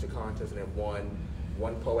poems into contests and have won.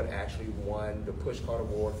 One poet actually won the Pushcart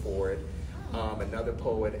Award for it. Another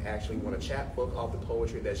poet actually won a chapbook of the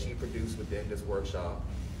poetry that she produced within this workshop.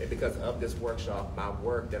 And because of this workshop, my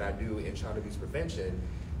work that I do in child abuse prevention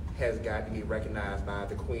has gotten me recognized by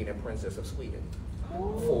the Queen and Princess of Sweden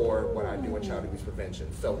for what I do in child abuse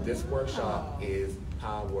prevention. So this workshop is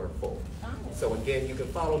powerful. So again, you can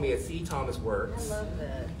follow me at C. Thomas Works. I love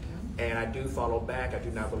that. And I do follow back. I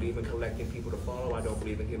do not believe in collecting people to follow. I don't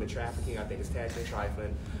believe in human trafficking. I think it's taxing and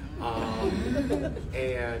trifling.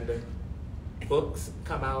 And books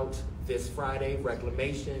come out this Friday.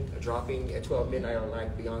 Reclamation, dropping at 12 midnight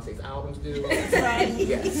like Beyonce's albums do. That's right.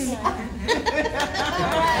 Yes.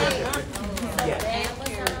 Yes.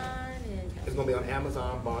 It's going to be on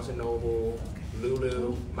Amazon, Barnes & Noble,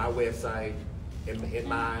 Lulu, my website, in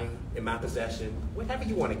my possession, wherever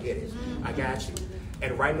you want to get it. I got you.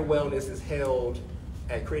 And Writing to Wellness is held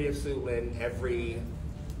at Creative Suitland every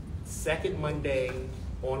 2nd Monday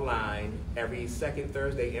online, every 2nd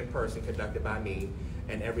Thursday in person conducted by me,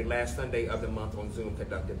 and every last Sunday of the month on Zoom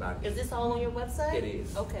conducted by me. Is this all on your website? It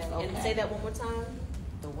is. Okay. And say that one more time.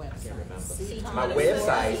 The website. My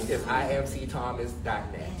website is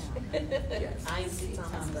imcthomas.net. Yes.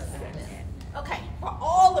 imcthomas.net. Okay, for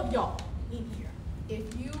all of y'all in here, if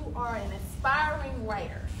you are an aspiring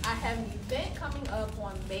writer, I have an event coming up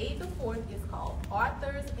on May the 4th. It's called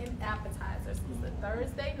Authors and Appetizers. It's a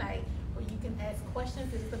Thursday night where you can ask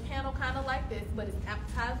questions. It's a panel kind of like this, but it's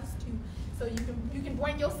appetizers too. So you can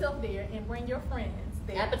bring yourself there and bring your friends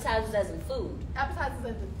there. Appetizers as in food. Appetizers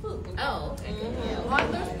as in food. Oh, okay.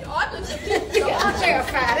 Yeah, authors. I'll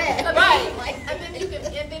verify that. Right.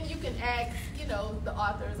 And then you can ask, the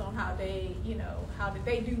authors on how they, how did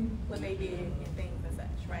they do what they did and things and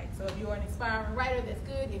such, right? So if you're an aspiring writer, that's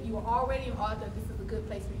good. If you are already an author, this is a good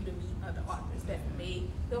place for you to meet other authors. That's May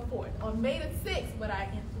the 4th. On May the 6th, what I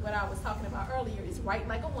was talking about earlier is Write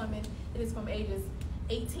Like a Woman. It is from ages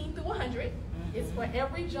 18 through 100. It's for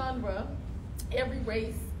every genre, every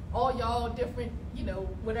race, all y'all different,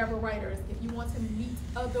 whatever writers. If you want to meet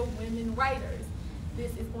other women writers,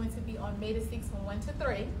 this is going to be on May the 6th from 1 to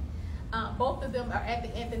 3. Both of them are at the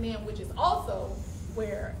Athenaeum, which is also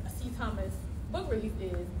where C. Thomas book release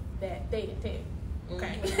is that day to tell.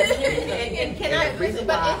 Okay. and can the reason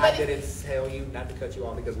why I didn't tell you, not to cut you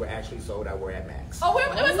off, because we're actually sold out. We're at Max. Oh,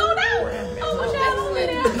 we're sold out? We're at Max. Oh,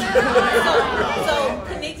 so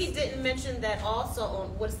Kanikka didn't mention that also on,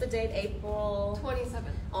 what's the date? April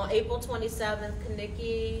 27th. On April 27th,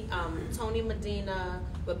 Kanikka, Tony Medina,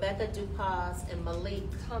 Rebecca Dupas, and Malik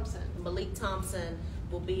Thompson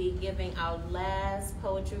will be giving our last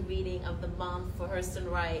poetry reading of the month for Hurston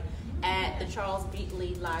Wright at the Charles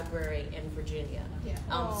Beatley Library in Virginia. Yeah.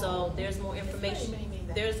 So there's more information.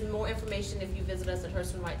 There's more information if you visit us at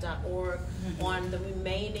hurstonwright.org on the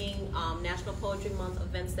remaining National Poetry Month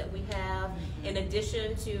events that we have, in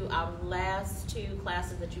addition to our last 2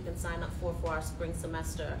 classes that you can sign up for our spring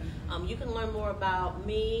semester. You can learn more about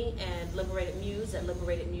me and Liberated Muse at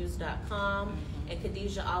liberatedmuse.com and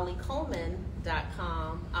Khadijah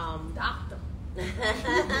Ali-Coleman.com. Doctor.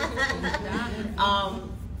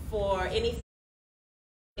 For any